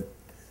me that,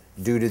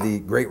 due to the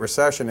Great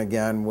Recession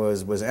again,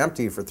 was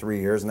empty for 3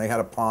 years, and they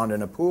had a pond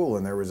and a pool,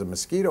 and there was a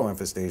mosquito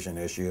infestation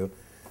issue.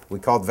 We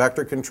called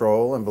Vector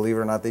Control, and believe it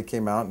or not, they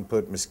came out and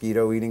put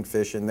mosquito-eating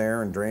fish in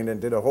there and drained it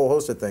and did a whole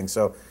host of things.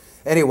 So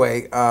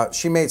anyway,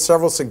 she made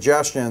several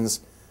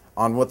suggestions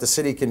on what the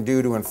city can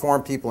do to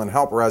inform people and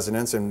help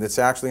residents, and it's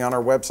actually on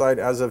our website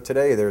as of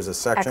today. There's a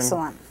section.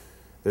 Excellent.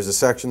 There's a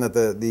section that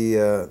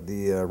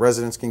the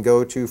residents can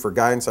go to for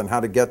guidance on how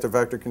to get to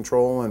vector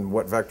control and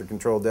what vector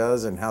control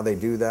does and how they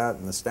do that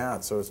and the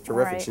stats. So it's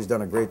terrific. Right. She's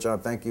done a great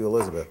job. Thank you,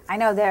 Elizabeth. I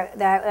know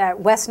that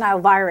West Nile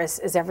virus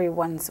is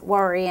everyone's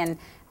worry, and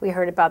we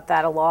heard about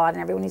that a lot,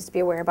 and everyone needs to be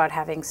aware about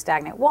having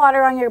stagnant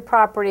water on your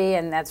property,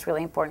 and that's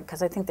really important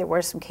because I think there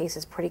were some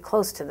cases pretty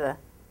close to the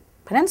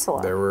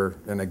peninsula. There were,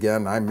 and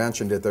again, I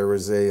mentioned it, there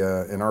was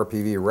an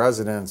RPV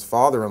resident's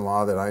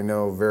father-in-law that I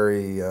know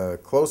very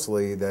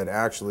closly that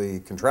actually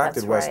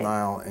contracted West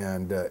Nile,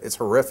 and it's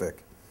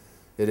horrific.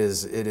 It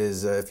is,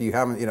 if you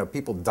haven't,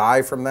 people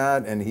die from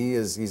that, and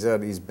he's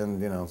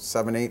been,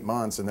 7, 8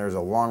 months, and there's a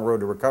long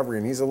road to recovery,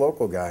 and he's a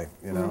local guy,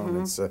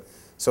 and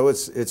so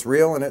it's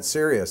real and it's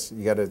serious.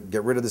 You got to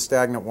get rid of the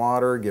stagnant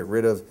water, get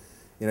rid of,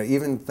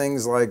 even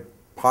things like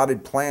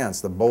potted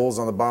plants, the bowls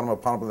on the bottom of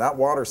a pot, that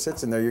water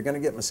sits in there, you're going to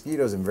get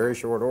mosquitoes in very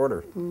short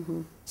order.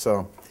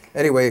 So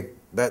anyway,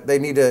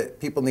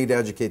 people need to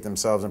educate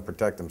themselves and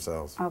protect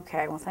themselves.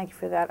 Okay, well, thank you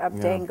for that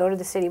update, and go to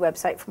the city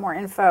website for more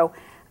info.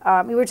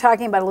 We were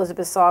talking about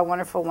Elizabeth Saw,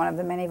 wonderful, one of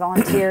the many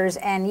volunteers,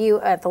 and you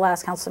at the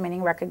last council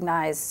meeting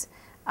recognized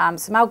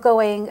some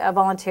outgoing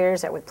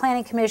volunteers with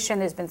Planning Commission.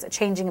 There's been a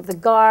changing of the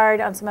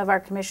guard on some of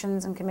our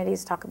commissions and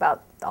committees. Talk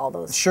about all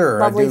those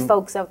lovely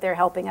folks out there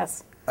helping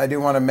us. I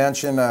do want to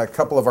mention a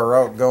couple of our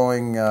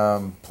outgoing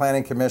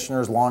planning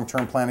commissioners,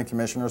 long-term planning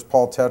commissioners.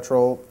 Paul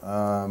Tetrell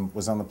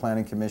was on the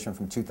planning commission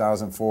from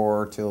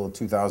 2004 till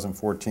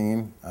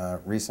 2014.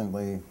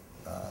 Recently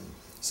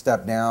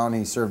stepped down.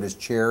 He served as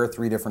chair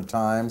 3 different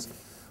times.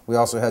 We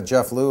also had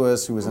Jeff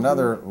Lewis, who was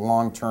another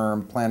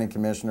long-term planning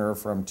commissioner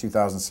from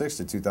 2006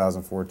 to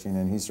 2014,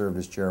 and he served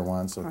as chair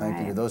once. So thank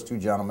you to those 2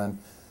 gentlemen.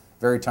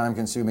 Very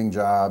time-consuming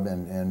job,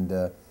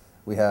 and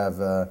we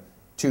have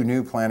 2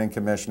 new planning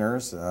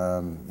commissioners,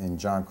 in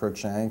John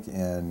Cruikshank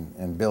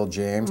and Bill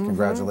James.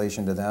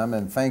 Congratulations to them,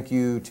 and thank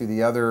you to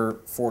the other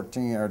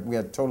 14, we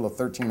had a total of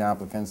 13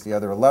 applicants, the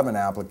other 11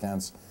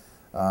 applicants.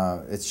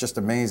 It's just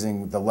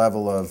amazing the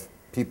level of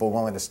people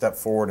willing to step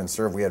forward and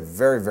serve. We had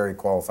very, very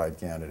qualified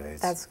candidates.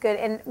 That's good.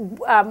 And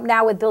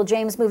now with Bill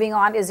James moving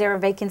on, is there a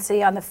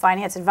vacancy on the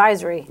Finance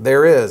Advisory?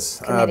 There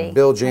is. Committee?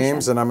 Bill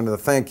James, and I'm going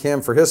to thank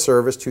him for his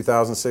service,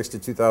 2006 to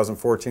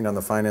 2014 on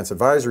the Finance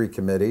Advisory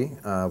Committee,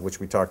 which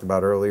we talked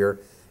about earlier.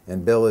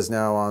 And Bill is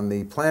now on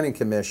the Planning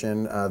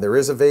Commission. There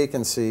is a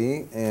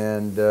vacancy,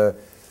 and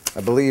I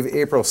believe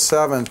April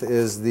 7th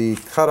is the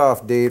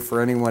cutoff date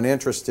for anyone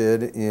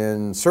interested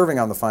in serving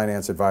on the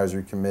Finance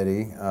Advisory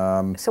Committee.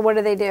 So what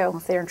do they do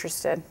if they're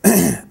interested?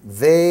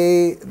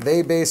 They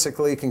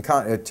basically can,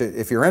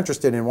 if you're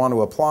interested and want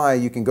to apply,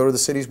 you can go to the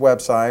city's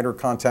website or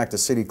contact a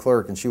city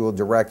clerk and she will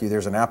direct you.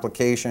 There's an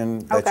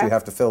application that you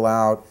have to fill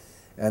out,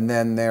 and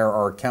then there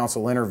are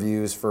council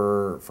interviews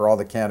for all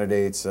the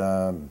candidates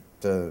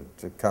to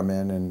come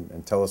in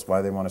and tell us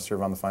why they want to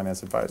serve on the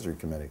Finance Advisory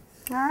Committee.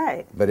 All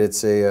right. But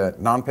it's a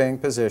non-paying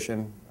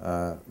position,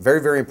 very,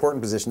 very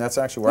important position. That's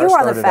actually where I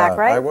started out. You were on the FAC,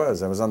 right? I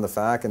was on the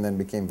FAC and then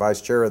became vice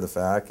chair of the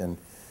FAC. And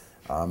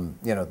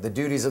you know, the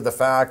duties of the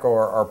FAC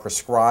are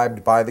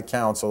prescribed by the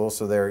council,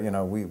 so they're, you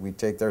know, we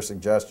take their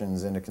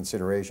suggestions into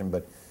consideration,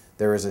 but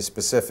there is a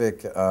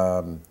specific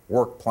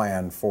work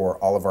plan for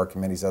all of our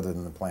committees other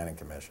than the Planning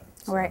Commission.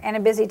 So. Right, and a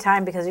busy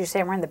time because you're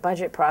saying we're in the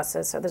budget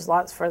process, so there's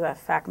lots for the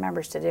FAC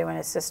members to do and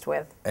assist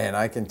with. And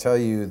I can tell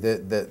you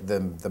that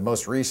the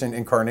most recent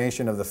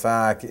incarnation of the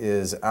FAC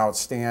is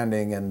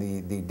outstanding, and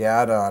the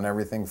data on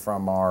everything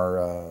from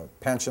our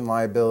pension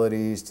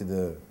liabilities to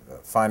the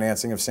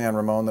financing of San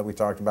Ramon that we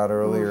talked about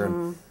earlier,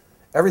 and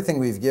everything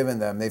we've given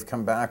them, they've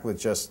come back with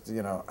just,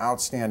 you know,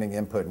 outstanding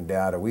input and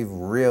data. We've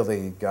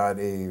really got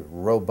a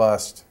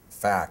robust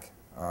FAC.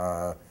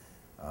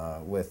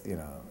 With, you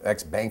know,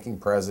 ex-banking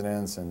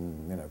presidents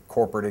and, you know,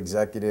 corporate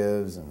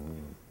executives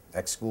and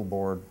ex-school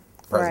board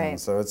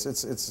presidents. Right. So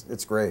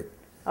it's great.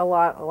 A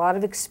lot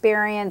of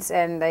experience,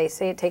 and they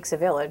say it takes a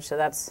village, so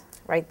that's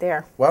right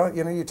there. Well,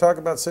 you know, you talk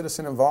about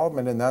citizen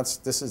involvement, and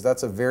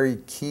that's a very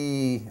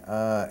key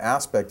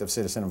aspect of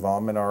citizen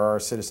involvement are our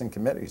citizen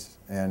committees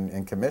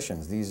and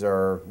commissions. These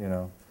are, you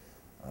know,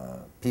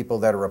 people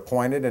that are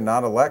appointed and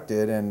not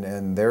elected,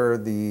 and they're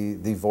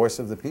the voice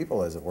of the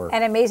people, as it were.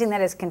 And amazing that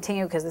it's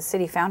continued because the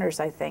city founders,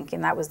 I think,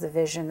 and that was the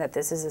vision, that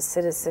this is a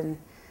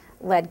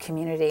citizen-led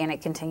community, and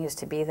it continues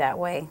to be that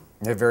way.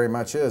 It very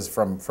much is.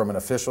 From an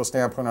official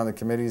standpoint on the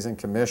committees and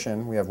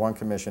commission, we have one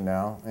commission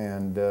now,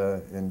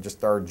 and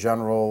just our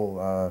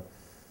general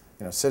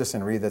you know,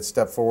 citizenry that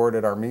step forward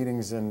at our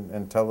meetings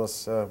and tell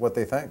us what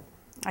they think.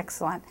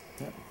 Excellent.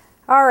 Yeah.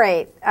 All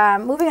right,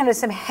 moving on to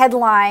some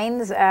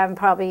headlines.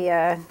 Probably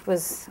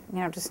was, you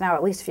know, just now,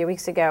 at least a few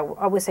weeks ago,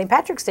 with St.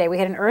 Patrick's Day, we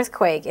had an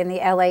earthquake in the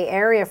LA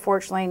area.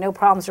 Fortunately, no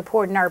problems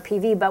reported in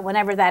RPV, but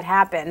whenever that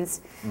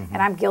happens,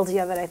 and I'm guilty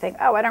of it, I think,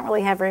 oh, I don't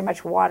really have very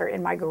much water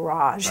in my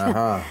garage.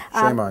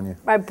 Shame on you.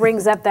 It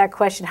brings up that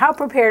question. How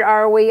prepared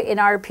are we in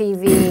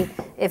RPV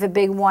if a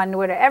big one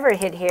would ever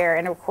hit here?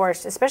 And of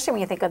course, especially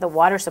when you think of the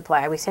water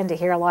supply, we tend to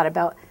hear a lot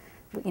about,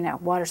 you know,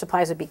 water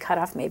supplies would be cut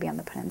off maybe on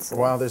the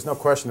peninsula. Well, there's no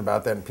question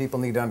about that, and people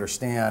need to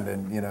understand.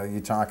 And you know, you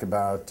talk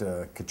about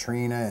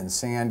Katrina and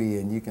Sandy,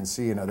 and you can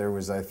see, you know, there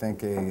was, I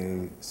think,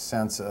 a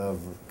sense of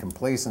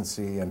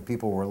complacency, and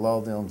people were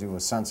lulled into a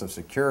sense of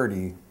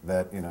security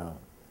that, you know,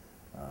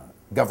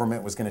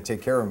 government was going to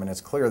take care of them. And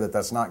it's clear that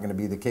that's not going to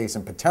be the case,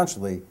 and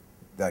potentially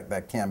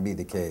that can be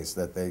the case.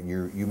 That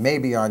you may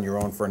be on your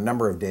own for a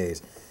number of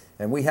days,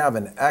 and we have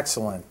an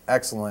excellent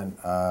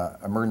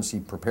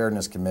emergency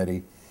preparedness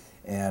committee.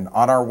 And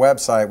on our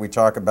website, we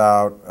talk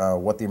about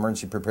what the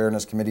Emergency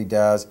Preparedness Committee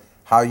does,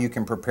 how you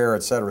can prepare,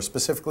 et cetera.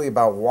 Specifically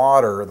about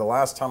water, the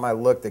last time I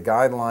looked, the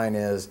guideline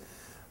is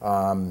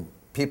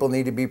people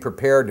need to be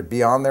prepared to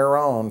be on their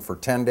own for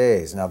 10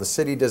 days. Now, the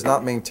city does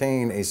not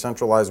maintain a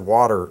centralized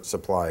water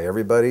supply.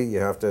 Everybody, you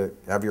have to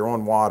have your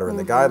own water. And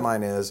the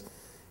guideline is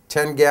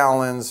 10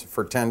 gallons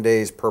for 10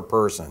 days per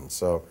person.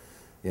 So,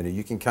 you know,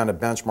 you can kind of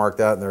benchmark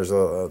that, and there's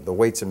the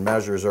weights and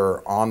measures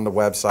are on the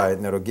website,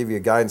 and it'll give you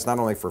guidance not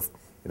only for,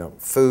 you know,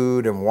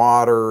 food and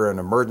water and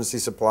emergency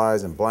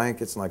supplies and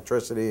blankets and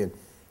electricity and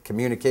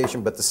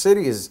communication, but the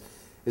city is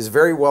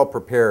very well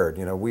prepared.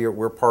 You know,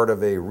 we're part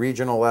of a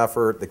regional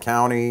effort. The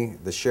county,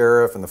 the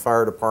sheriff, and the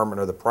fire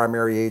department are the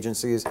primary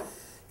agencies.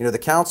 You know, the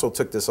council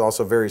took this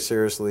also very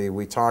seriously.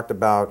 We talked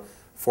about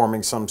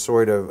forming some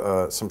sort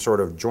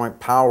of joint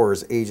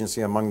powers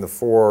agency among the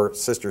 4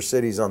 sister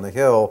cities on the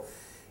Hill.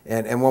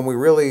 And when we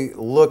really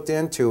looked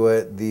into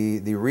it,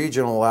 the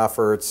regional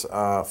efforts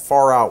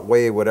far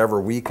outweigh whatever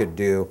we could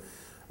do.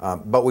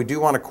 But we do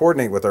want to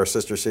coordinate with our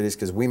sister cities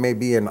because we may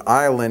be an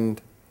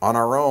island on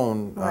our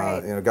own,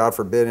 right. You know, God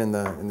forbid, in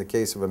the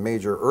case of a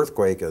major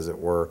earthquake, as it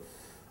were.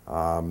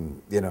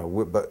 You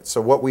know, so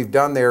what we've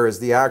done there is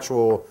the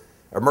actual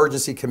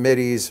emergency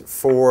committees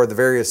for the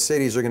various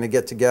cities are going to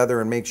get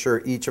together and make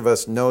sure each of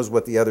us knows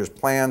what the other's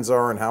plans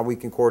are and how we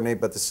can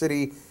coordinate. But the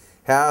city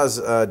has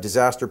a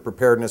disaster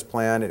preparedness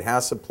plan. It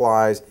has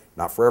supplies,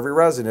 not for every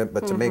resident,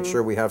 but to make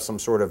sure we have some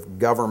sort of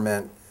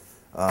government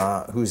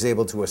who's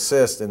able to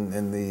assist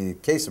in the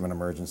case of an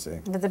emergency.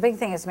 But the big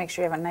thing is to make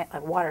sure you have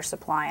a water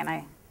supply,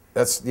 and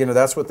that's, you know,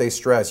 that's what they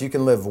stress. You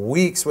can live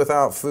weeks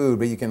without food,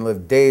 but you can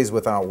live days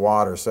without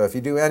water. So if you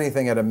do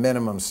anything at a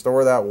minimum,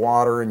 store that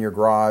water in your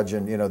garage,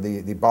 and you know,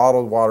 the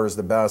bottled water is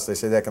the best. They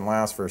say that can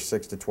last for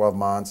 6 to 12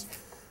 months.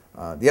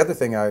 The other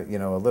thing, you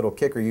know, a little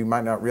kicker, you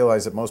might not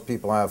realize that most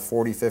people have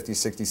 40, 50,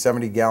 60,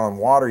 70 gallon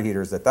water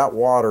heaters, that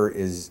water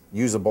is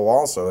usable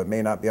also. It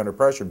may not be under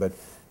pressure, but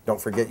don't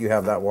forget you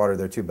have that water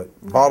there too. But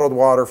bottled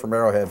water from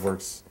Arrowhead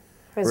works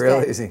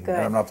real easy. Good.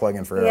 And I'm not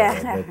plugging for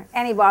Arrowhead. Yeah, But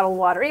any bottled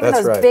water, even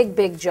That's those right.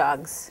 big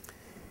jugs.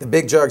 the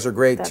big jugs are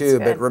great That's too.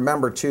 good. But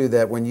remember too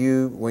that when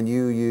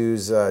you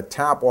use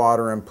tap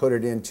water and put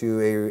it into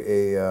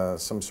a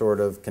some sort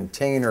of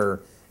container,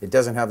 it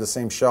doesn't have the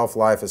same shelf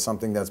life as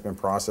something that's been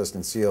processed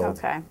and sealed.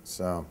 Okay.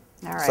 So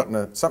All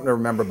right. something to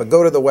remember. But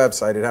go to the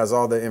website; it has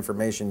all the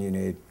information you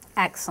need.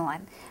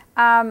 Excellent.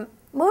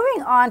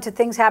 Moving on to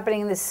things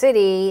happening in the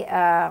city,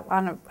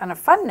 on a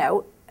fun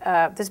note,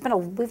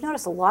 we've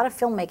noticed a lot of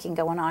filmmaking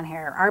going on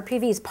here.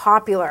 RPV is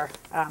popular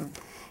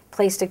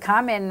place to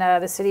come in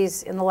the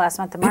cities in the last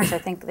month of March. I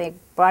think they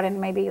brought in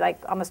maybe like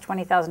almost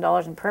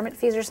 $20,000 in permit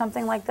fees or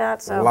something like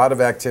that. So a lot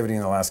of activity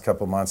in the last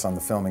couple of months on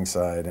the filming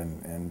side,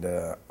 and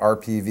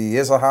RPV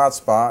is a hot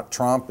spot.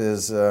 Trump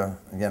is,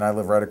 again, I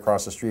live right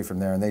across the street from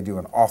there, and they do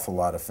an awful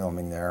lot of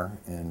filming there,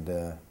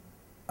 and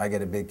I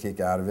get a big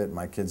kick out of it.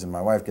 My kids and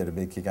my wife get a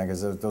big kick out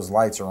because those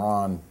lights are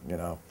on, you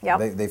know.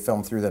 Yep. They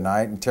film through the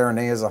night, and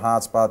Terranea is a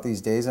hot spot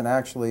these days, and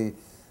actually,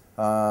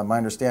 my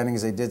understanding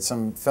is they did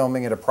some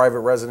filming at a private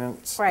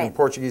residence in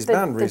Portuguese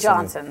Bend recently. The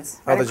Johnsons,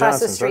 Oh, right the across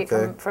the Johnsons, street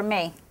okay. from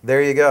me.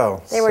 There you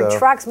go. They were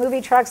trucks, movie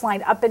trucks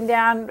lined up and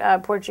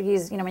down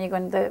Portuguese, you know, when you go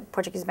into the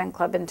Portuguese Bend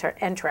Club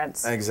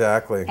entrance.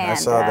 Exactly. And, I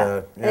saw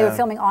the. Yeah. They were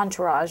filming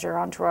Entourage.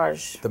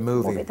 The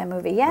movie. The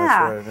movie, yeah.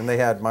 That's right. And they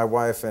had, my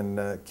wife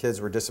and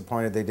kids were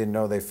disappointed they didn't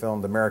know they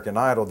filmed American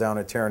Idol down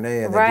at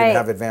Terranea, and they didn't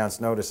have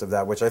advance notice of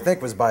that, which I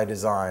think was by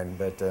design.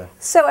 But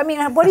So, I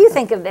mean, what do you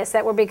think of this,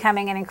 that we're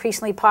becoming an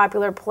increasingly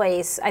popular place?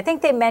 I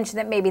think they mentioned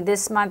that maybe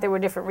this month there were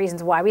different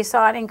reasons why we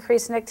saw an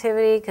increase in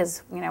activity,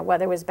 because, you know,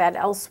 weather was bad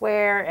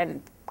elsewhere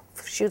and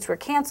shoots were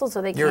canceled,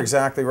 so they You're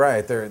exactly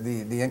right.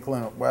 The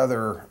inclement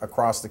weather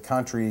across the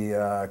country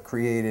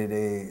created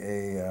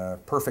a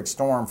perfect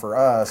storm for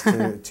us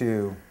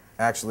to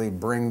actually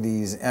bring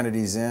these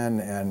entities in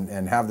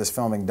and have this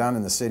filming done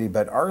in the city.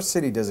 But our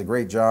city does a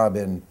great job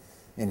in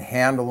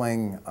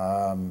handling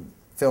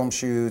film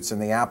shoots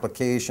and the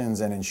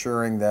applications and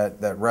ensuring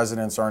that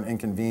residents aren't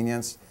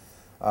inconvenienced.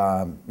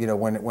 You know,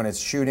 when it's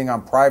shooting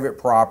on private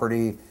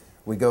property,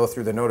 we go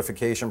through the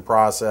notification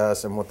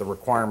process and what the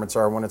requirements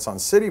are. When it's on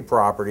city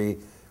property,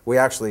 we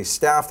actually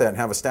staff that and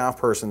have a staff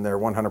person there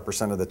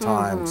 100% of the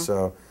time.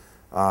 So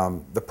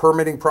the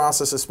permitting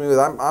process is smooth.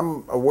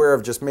 I'm aware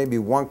of just maybe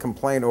one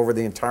complaint over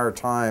the entire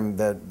time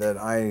that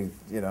I,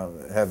 you know,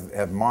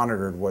 have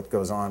monitored what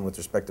goes on with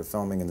respect to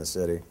filming in the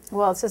city.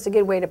 Well, it's just a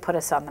good way to put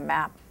us on the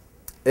map.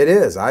 It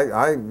is.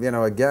 You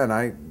know, again,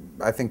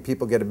 I think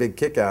people get a big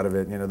kick out of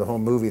it. You know, the whole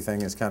movie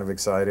thing is kind of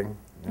exciting.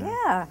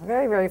 Yeah,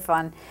 very, very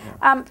fun.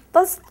 Yeah.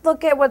 Let's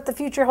look at what the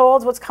future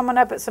holds, what's coming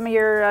up at some of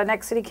your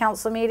next city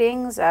council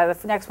meetings. The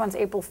next one's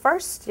April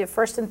 1st. You have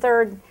first and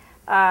third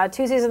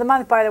Tuesdays of the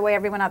month, by the way.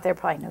 Everyone out there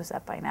probably knows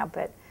that by now,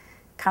 but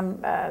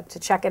come to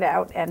check it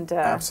out. And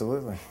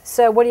absolutely.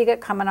 So what do you got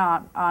coming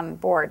on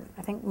board?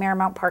 I think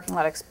Marymount parking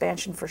lot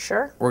expansion for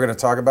sure. We're going to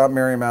talk about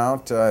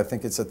Marymount. I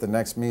think it's at the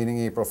next meeting,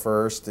 April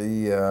 1st.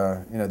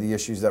 You know, the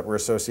issues that were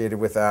associated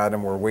with that,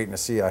 and we're waiting to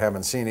see. I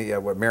haven't seen it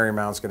yet. What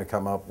Marymount's going to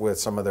come up with,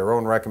 some of their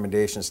own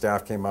recommendations.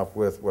 Staff came up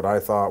with what I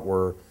thought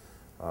were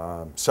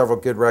several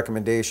good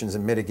recommendations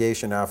and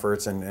mitigation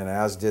efforts, and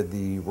as did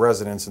the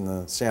residents in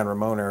the San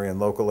Ramon area and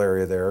local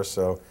area there.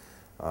 So.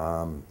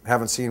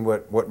 Haven't seen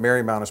what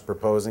Marymount is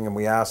proposing, and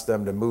we asked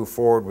them to move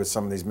forward with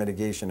some of these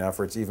mitigation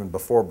efforts even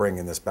before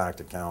bringing this back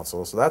to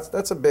council. So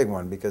that's a big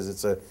one, because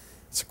it's a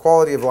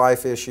quality of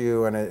life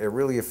issue, and it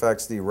really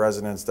affects the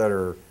residents that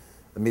are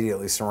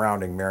immediately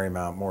surrounding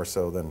Marymount more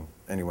so than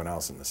anyone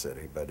else in the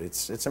city. But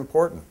it's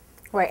important.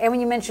 Right, and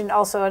when you mentioned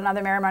also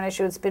another Marymount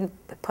issue, it's been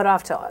put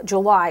off to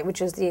July,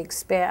 which is the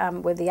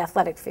with the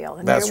athletic field.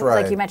 And that's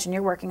right. Like you mentioned,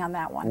 you're working on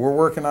that one. We're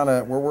working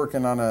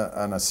on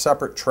a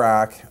separate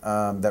track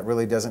that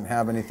really doesn't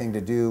have anything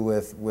to do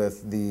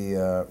with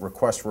the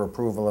request for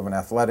approval of an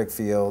athletic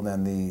field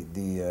and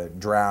the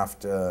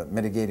draft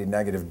mitigated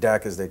negative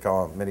deck, as they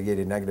call it,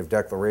 mitigated negative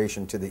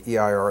declaration to the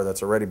EIR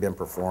that's already been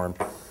performed.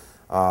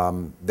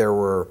 There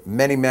were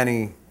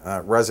many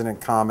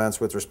resident comments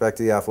with respect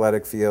to the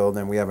athletic field,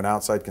 and we have an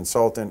outside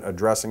consultant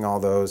addressing all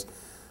those.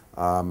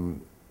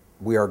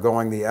 We are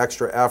going the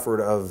extra effort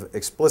of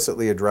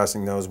explicitly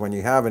addressing those. When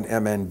you have an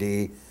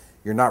MND,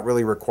 you're not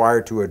really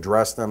required to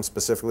address them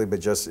specifically, but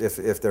just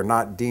if they're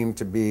not deemed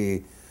to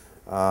be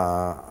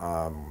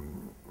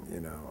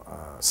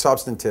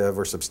substantive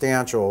or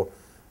substantial,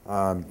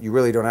 you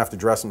really don't have to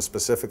address them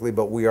specifically,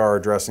 but we are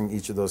addressing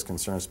each of those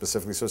concerns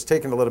specifically. So it's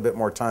taken a little bit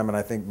more time, and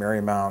I think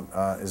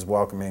Marymount is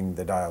welcoming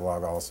the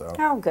dialogue also.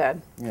 Oh,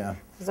 good. Yeah.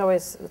 There's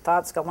always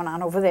thoughts going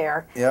on over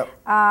there. Yep.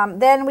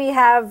 Then we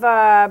have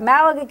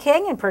Malaga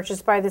Canyon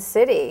purchased by the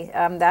city.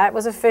 That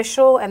was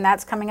official, and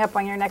that's coming up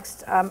on your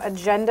next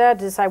agenda to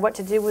decide what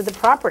to do with the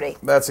property.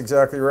 That's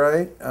exactly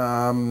right.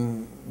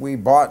 We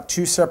bought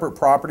two separate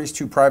properties,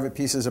 two private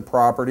pieces of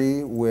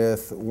property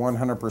with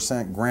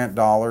 100% grant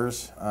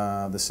dollars.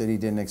 The city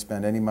didn't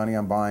expend any money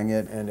on buying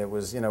it, and it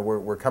was, you know,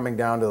 we're coming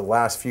down to the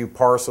last few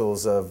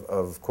parcels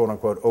of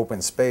quote-unquote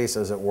open space,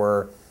 as it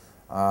were.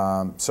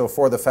 So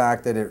for the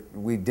fact that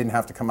we didn't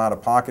have to come out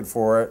of pocket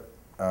for it,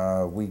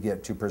 we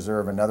get to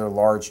preserve another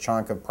large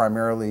chunk of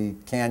primarily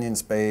canyon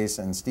space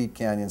and steep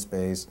canyon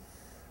space.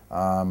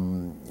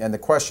 And the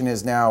question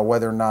is now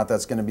whether or not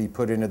that's going to be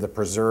put into the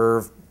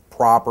preserve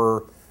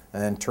proper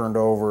and then turned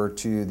over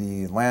to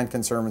the Land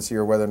Conservancy,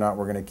 or whether or not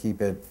we're going to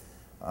keep it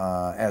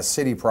as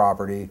city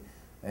property.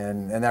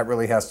 And that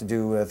really has to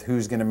do with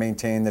who's going to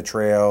maintain the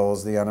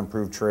trails, the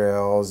unimproved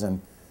trails,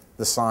 and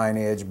the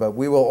signage. But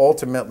we will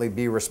ultimately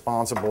be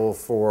responsible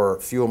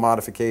for fuel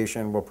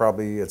modification. We'll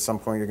probably, at some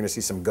point, you're going to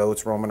see some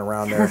goats roaming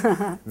around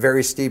there.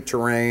 Very steep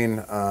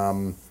terrain.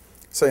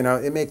 So, you know,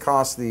 it may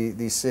cost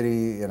the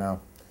city, you know,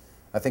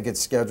 I think it's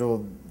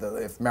scheduled,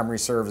 if memory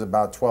serves,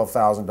 about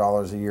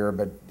 $12,000 a year,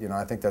 but you know,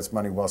 I think that's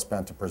money well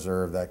spent to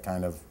preserve that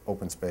kind of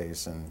open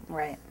space and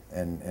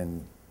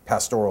and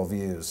pastoral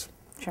views.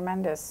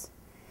 Tremendous.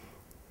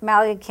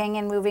 Malika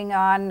King, moving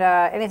on,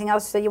 anything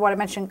else that you want to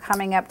mention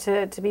coming up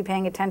to be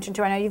paying attention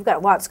to? I know you've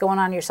got lots going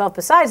on yourself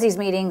besides these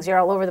meetings. You're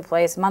all over the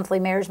place. Monthly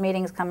mayor's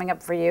meetings coming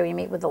up for you. You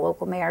meet with the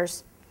local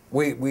mayors.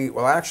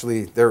 Well,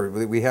 actually,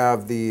 we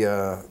have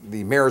the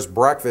mayor's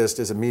breakfast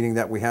is a meeting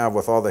that we have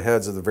with all the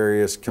heads of the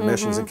various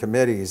commissions and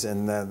committees,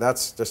 and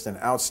that's just an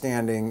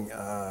outstanding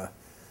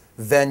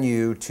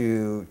venue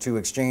to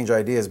exchange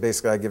ideas.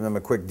 Basically, I give them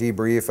a quick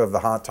debrief of the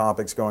hot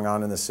topics going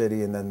on in the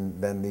city, and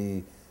then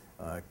the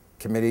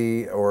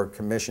committee or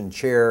commission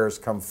chairs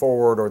come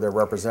forward, or their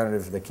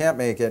representative if they can't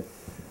make it.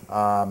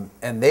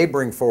 And they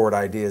bring forward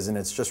ideas, and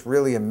it's just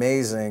really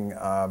amazing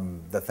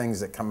the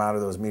things that come out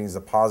of those meetings,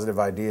 the positive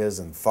ideas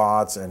and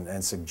thoughts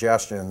and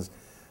suggestions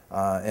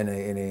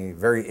in a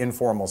very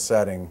informal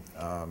setting.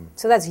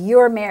 So that's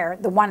your mayor,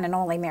 the one and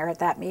only mayor at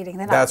that meeting.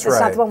 That's right.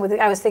 That's not the one with,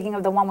 I was thinking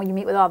of the one when you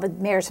meet with all the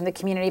mayors from the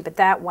community, but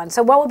that one.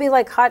 So what will be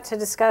like hot to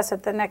discuss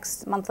at the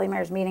next monthly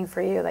mayor's meeting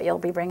for you that you'll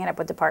be bringing up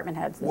with department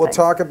heads? We'll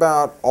talk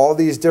about all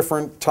these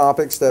different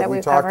topics that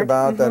we talked covered.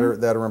 about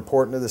that are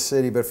important to the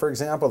city. But for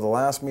example, the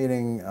last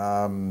meeting,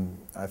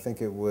 I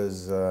think it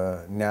was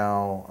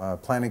now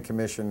Planning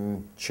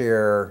Commission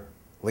Chair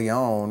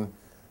Leone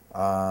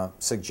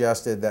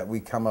suggested that we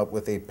come up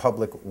with a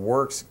Public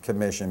Works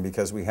Commission,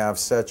 because we have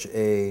such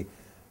a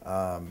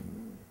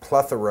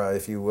plethora,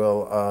 if you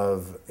will,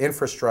 of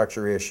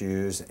infrastructure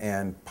issues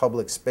and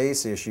public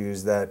space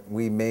issues that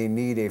we may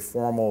need a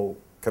formal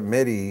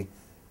committee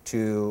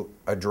to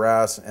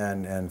address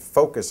and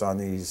focus on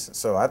these.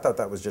 So I thought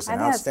that was just an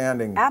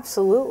outstanding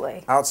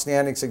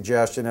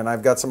suggestion, and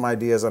I've got some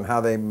ideas on how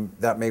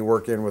that may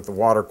work in with the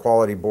Water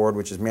Quality Board,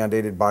 which is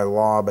mandated by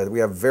law. But we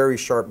have a very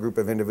sharp group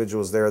of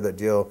individuals there that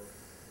deal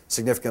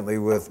significantly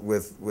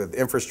with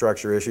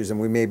infrastructure issues, and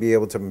we may be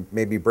able to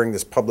maybe bring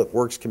this Public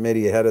Works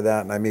Committee ahead of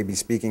that, and I may be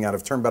speaking out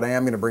of turn, but I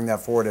am going to bring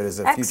that forward as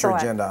a future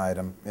agenda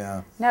item.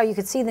 Yeah. No, you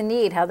could see the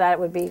need, how that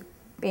would be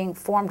being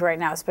formed right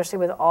now, especially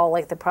with all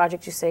like the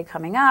projects you say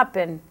coming up,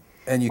 and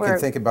you can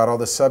think about all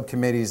the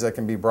subcommittees that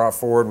can be brought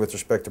forward with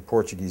respect to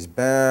Portuguese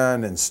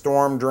Bend and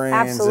storm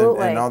drains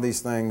and all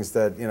these things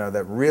that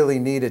that really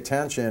need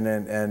attention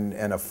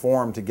and a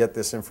forum to get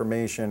this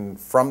information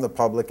from the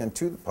public and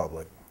to the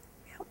public.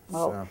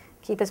 Well, so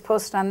keep us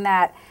posted on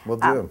that. We'll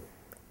do.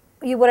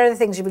 What other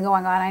things you've been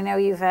going on? I know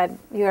you're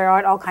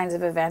at all kinds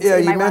of events. Yeah,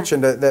 you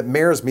mentioned that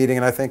mayor's meeting,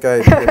 and I think I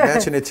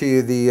mentioned it to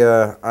you.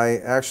 I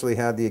actually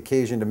had the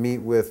occasion to meet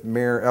with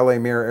LA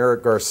Mayor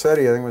Eric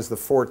Garcetti. I think it was the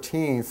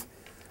 14th,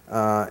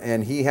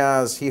 and he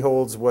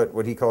holds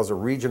what he calls a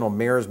regional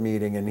mayor's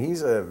meeting, and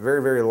he's a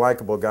very, very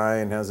likable guy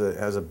and has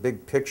a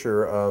big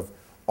picture of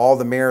all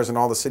the mayors and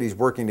all the cities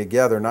working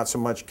together, not so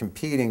much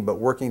competing, but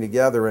working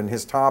together. And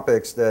his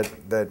topics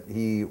that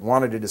he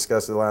wanted to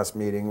discuss at the last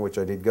meeting, which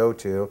I did go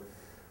to,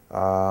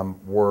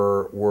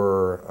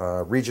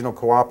 were regional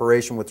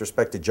cooperation with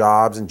respect to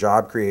jobs and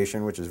job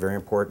creation, which is very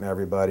important to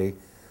everybody.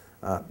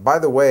 By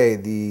the way,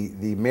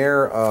 the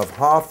mayor of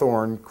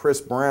Hawthorne, Chris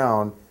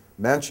Brown,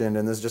 mentioned,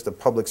 and this is just a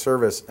public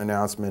service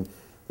announcement,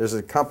 there's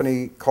a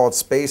company called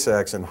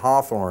SpaceX in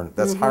Hawthorne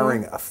that's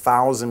hiring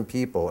 1,000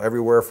 people,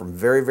 everywhere from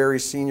very, very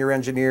senior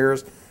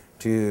engineers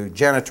to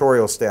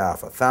janitorial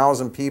staff,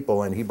 1,000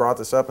 people. And he brought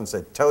this up and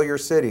said, tell your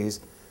cities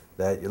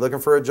that you're looking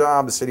for a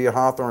job. The city of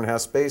Hawthorne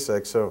has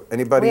SpaceX, so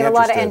anybody interested. We have a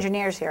lot of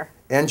engineers here.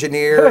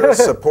 Engineers,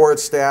 support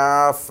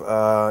staff,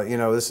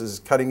 this is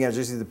cutting edge.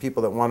 These are the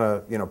people that want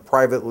to,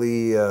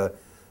 privately,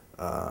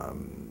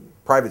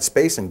 private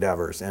space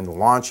endeavors and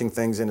launching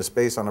things into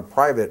space on a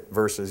private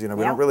versus, we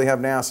don't really have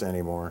NASA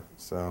anymore.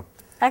 So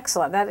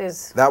excellent.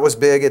 That was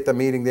big at the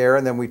meeting there.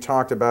 And then you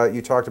talked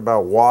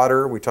about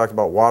water. We talked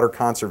about water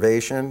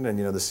conservation, and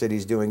the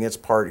city's doing its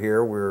part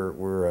here.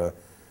 We're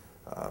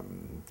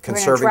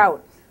conserving.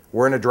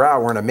 We're in a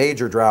drought. We're in a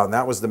major drought, and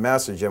that was the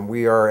message. And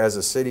we are, as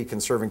a city,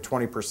 conserving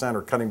 20%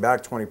 or cutting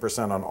back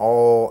 20% on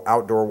all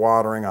outdoor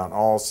watering on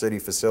all city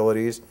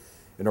facilities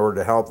in order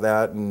to help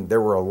that. And there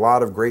were a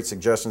lot of great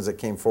suggestions that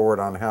came forward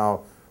on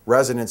how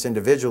residents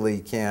individually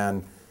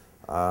can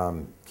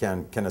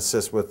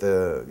assist with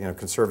the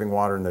conserving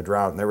water in the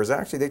drought. And there was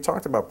actually, they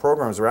talked about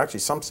programs where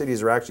actually some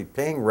cities are actually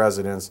paying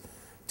residents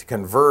to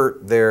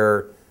convert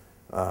their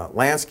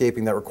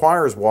landscaping that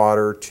requires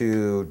water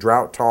to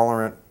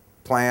drought-tolerant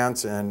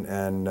plants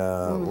and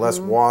less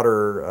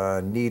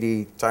water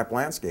needy type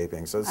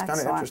landscaping. So it's kind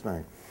of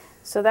interesting.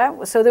 So there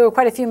were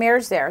quite a few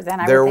mayors there then.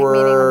 There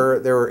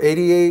were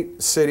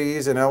 88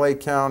 cities in LA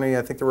County.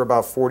 I think there were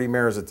about 40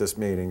 mayors at this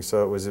meeting.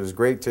 So it was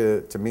great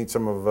to meet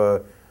some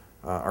of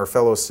our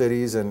fellow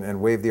cities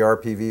and wave the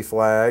RPV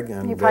flag.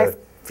 And you're probably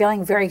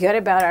feeling very good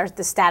about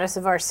the status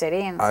of our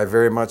city. And I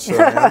very much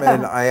so am.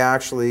 And I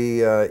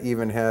actually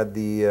even had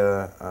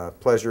the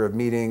pleasure of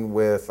meeting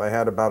with, I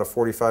had about a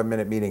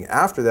 45-minute meeting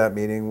after that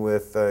meeting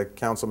with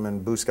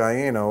Councilman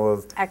Buscaino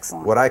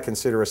of what I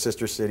consider a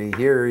sister city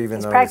here, even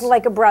though he's practically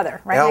like a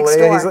brother right LA,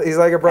 next door. He's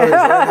like a brother,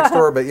 he's right next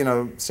door. But you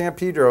know, San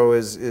Pedro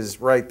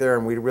is right there,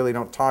 and we really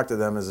don't talk to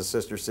them as a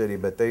sister city.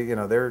 But they, you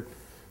know, they're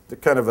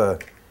kind of a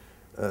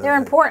they're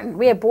important.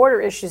 We have border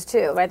issues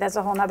too, right? That's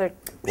a whole other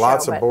show.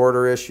 Lots of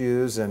border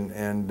issues,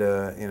 and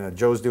you know,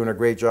 Joe's doing a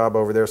great job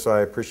over there, so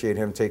I appreciate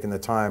him taking the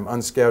time,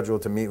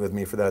 unscheduled, to meet with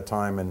me for that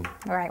time. And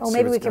all right, well,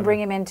 maybe we can bring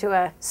him into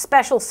a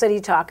special city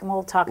talk, and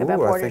we'll talk about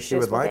border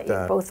issues. We'll get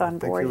you both on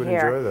board here. I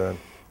think you would enjoy that.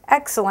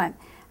 Excellent.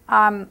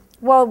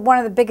 Well, one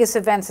of the biggest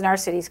events in our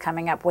city is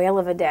coming up, Whale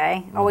of a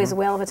Day, always a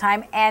whale of a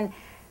time, and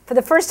for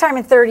the first time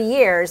in 30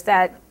 years,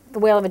 the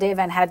Whale of a Day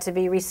event had to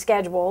be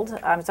rescheduled.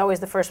 It's always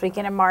the first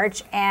weekend in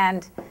March,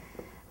 and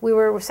we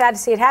were sad to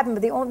see it happen.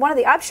 But one of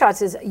the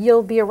upshots is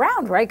you'll be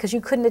around, right? Because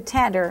you couldn't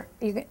attend,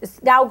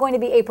 it's now going to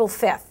be April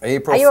 5th.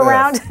 April 5th. Are you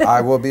around?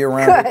 I will be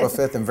around April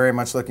 5th, and very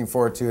much looking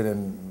forward to it.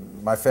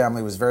 And my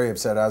family was very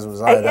upset, as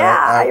was I, that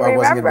I wasn't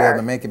going to be able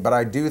to make it. But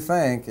I do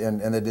think,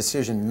 and the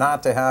decision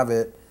not to have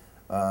it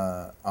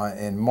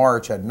in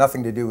March had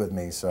nothing to do with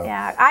me. So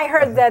yeah, I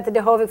heard that the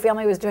Duhovic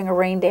family was doing a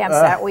rain dance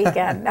that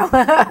weekend.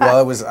 Well,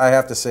 it was. I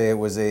have to say, it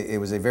was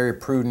a very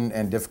prudent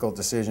and difficult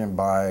decision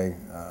by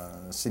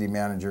City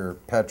Manager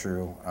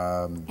Petru.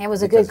 It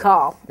was a good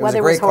call. It was a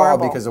great call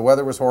because the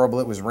weather was horrible.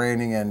 It was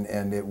raining,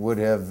 and it would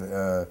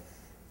have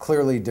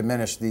clearly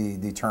diminished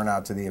the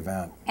turnout to the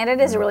event. And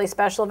it is a really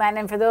special event.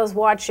 And for those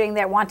watching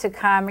that want to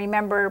come,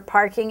 remember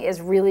parking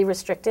is really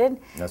restricted.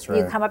 That's right.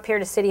 You come up here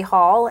to City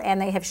Hall, and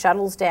they have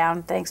shuttles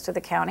down thanks to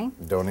the county.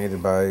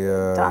 Donated by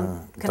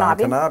Don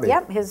Canabi.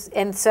 Yep.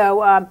 And so,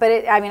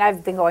 but I mean,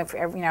 I've been going for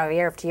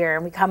year after year,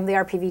 and we come, the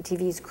RPV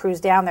TV's cruise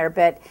down there,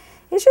 but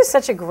it's just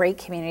such a great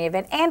community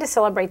event, and to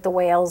celebrate the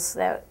whales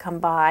that come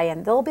by,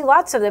 and there'll be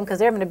lots of them because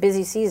they're having a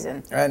busy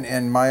season.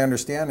 And my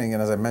understanding,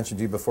 and as I mentioned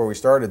to you before we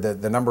started,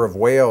 that the number of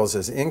whales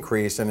has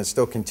increased, and it's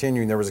still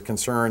continuing. There was a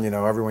concern, you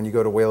know, everyone you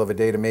go to Whale of a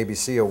Day to maybe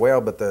see a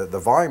whale, but the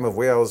volume of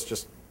whales,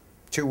 just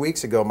 2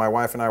 weeks ago, my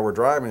wife and I were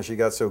driving, and she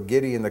got so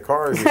giddy in the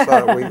car,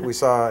 we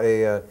saw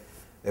a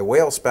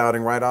whale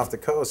spouting right off the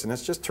coast, and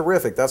it's just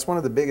terrific. That's one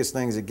of the biggest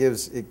things it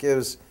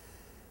gives.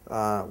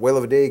 Whale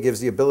of a Day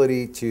gives the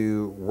ability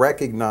to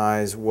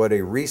recognize what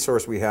a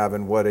resource we have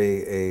and what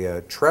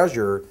a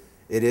treasure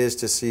it is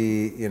to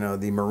see, you know,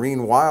 the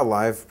marine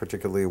wildlife,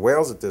 particularly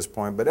whales at this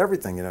point, but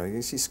everything. You know,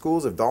 you see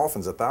schools of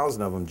dolphins,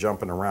 1,000 of them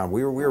jumping around.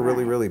 We were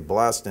really, really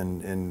blessed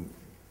in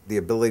the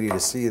ability to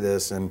see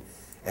this and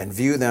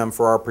view them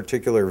for our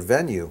particular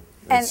venue.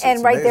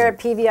 And right there at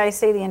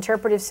PVIC, the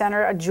Interpretive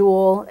Center, a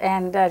jewel,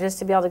 and just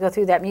to be able to go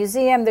through that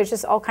museum, there's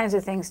just all kinds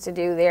of things to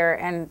do there.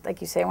 And like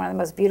you say, one of the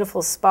most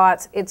beautiful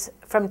spots. It's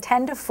from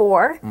 10 to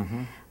 4.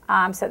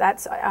 So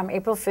that's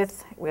April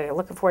 5th. We're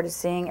looking forward to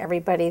seeing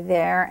everybody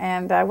there.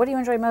 And what do you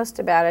enjoy most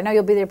about it? I know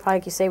you'll be there, probably,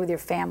 like you say, with your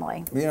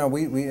family. You know,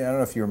 I don't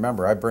know if you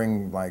remember, I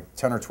bring like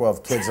 10 or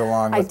 12 kids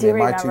along with me,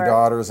 my 2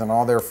 daughters and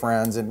all their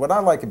friends. And what I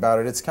like about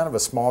it, it's kind of a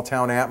small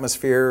town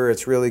atmosphere.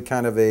 It's really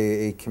kind of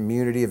a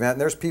community event.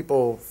 And there's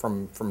people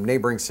from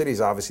neighboring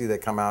cities, obviously,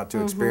 that come out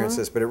to experience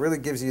this. But it really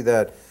gives you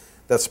that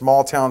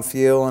small town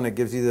feel, and it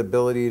gives you the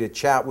ability to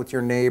chat with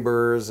your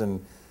neighbors.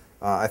 And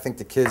I think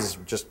the kids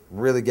just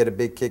really get a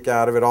big kick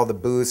out of it. All the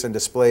booths and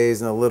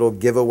displays and the little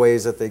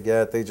giveaways that they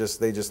get, they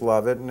just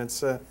love it. And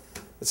it's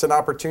an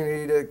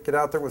opportunity to get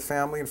out there with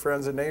family and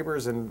friends and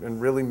neighbors and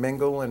really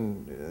mingle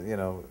and you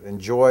know,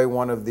 enjoy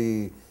one of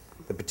the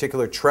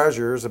particular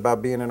treasures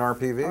about being an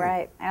RPV.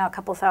 Right. I know a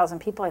couple thousand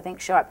people, I think,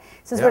 show up.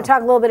 Since we're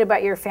talking a little bit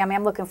about your family,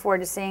 I'm looking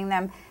forward to seeing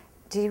them.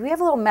 Do we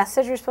have a little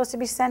message you're supposed to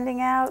be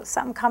sending out?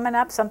 Something coming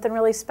up? Something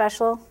really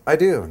special? I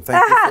do.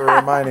 Thank you for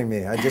reminding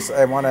me.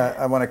 I want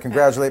to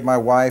congratulate my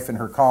wife and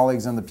her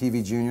colleagues on the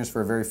PV Juniors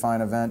for a very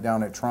fine event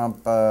down at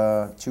Trump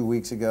 2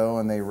 weeks ago,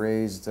 and they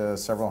raised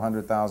several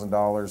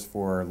 $100,000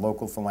 for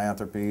local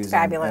philanthropies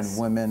and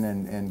women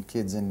and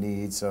kids in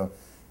need. So,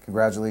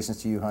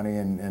 congratulations to you, honey,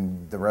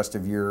 and the rest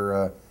of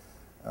your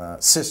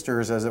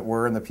sisters, as it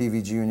were, in the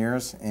PV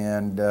Juniors.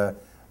 And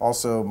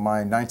also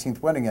my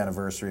 19th wedding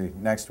anniversary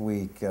next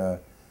week.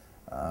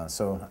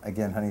 So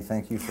again, honey,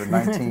 thank you for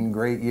 19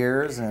 great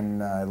years,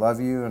 and I love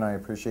you, and I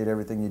appreciate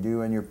everything you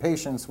do and your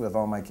patience with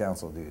all my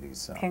council duties.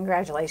 So.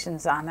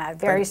 Congratulations on that.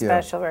 Very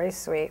special, very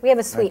sweet. We have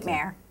a sweet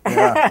mayor.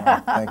 Yeah,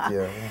 thank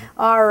you.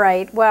 All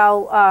right.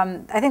 Well,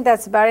 I think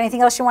that's about it.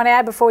 Anything else you want to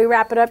add before we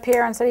wrap it up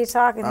here on City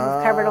Talk? I think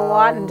we've covered a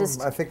lot, and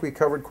just I think we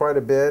covered quite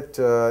a bit.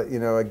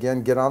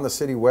 Again, get on the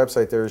city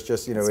website. There's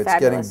just, it's getting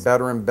fabulous.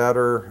 better and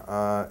better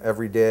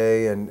every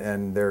day,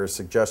 and there are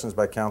suggestions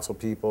by council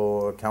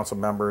people, council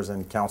members,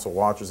 and council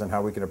watchers on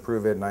how we can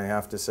improve it. And I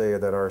have to say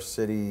that our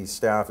city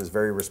staff is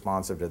very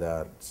responsive to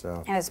that.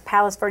 So. And it's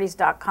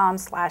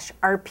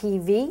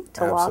palaceverdes.com/RPV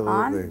to log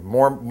on. Absolutely.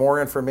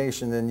 More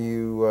information than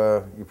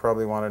you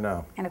probably want to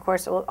know. And of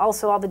course,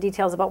 also all the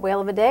details about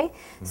Whale of a Day.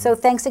 So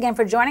thanks again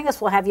for joining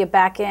us. We'll have you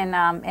back in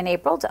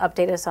April to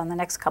update us on the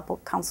next couple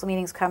council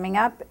meetings coming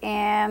up.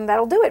 And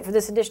that'll do it for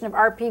this edition of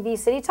RPV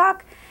City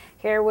Talk.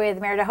 Here with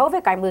Mayor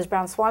Duhovic, I'm Liz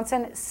Brown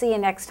Swanson. See you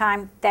next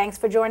time. Thanks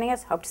for joining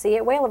us. Hope to see you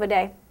at Whale of a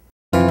Day.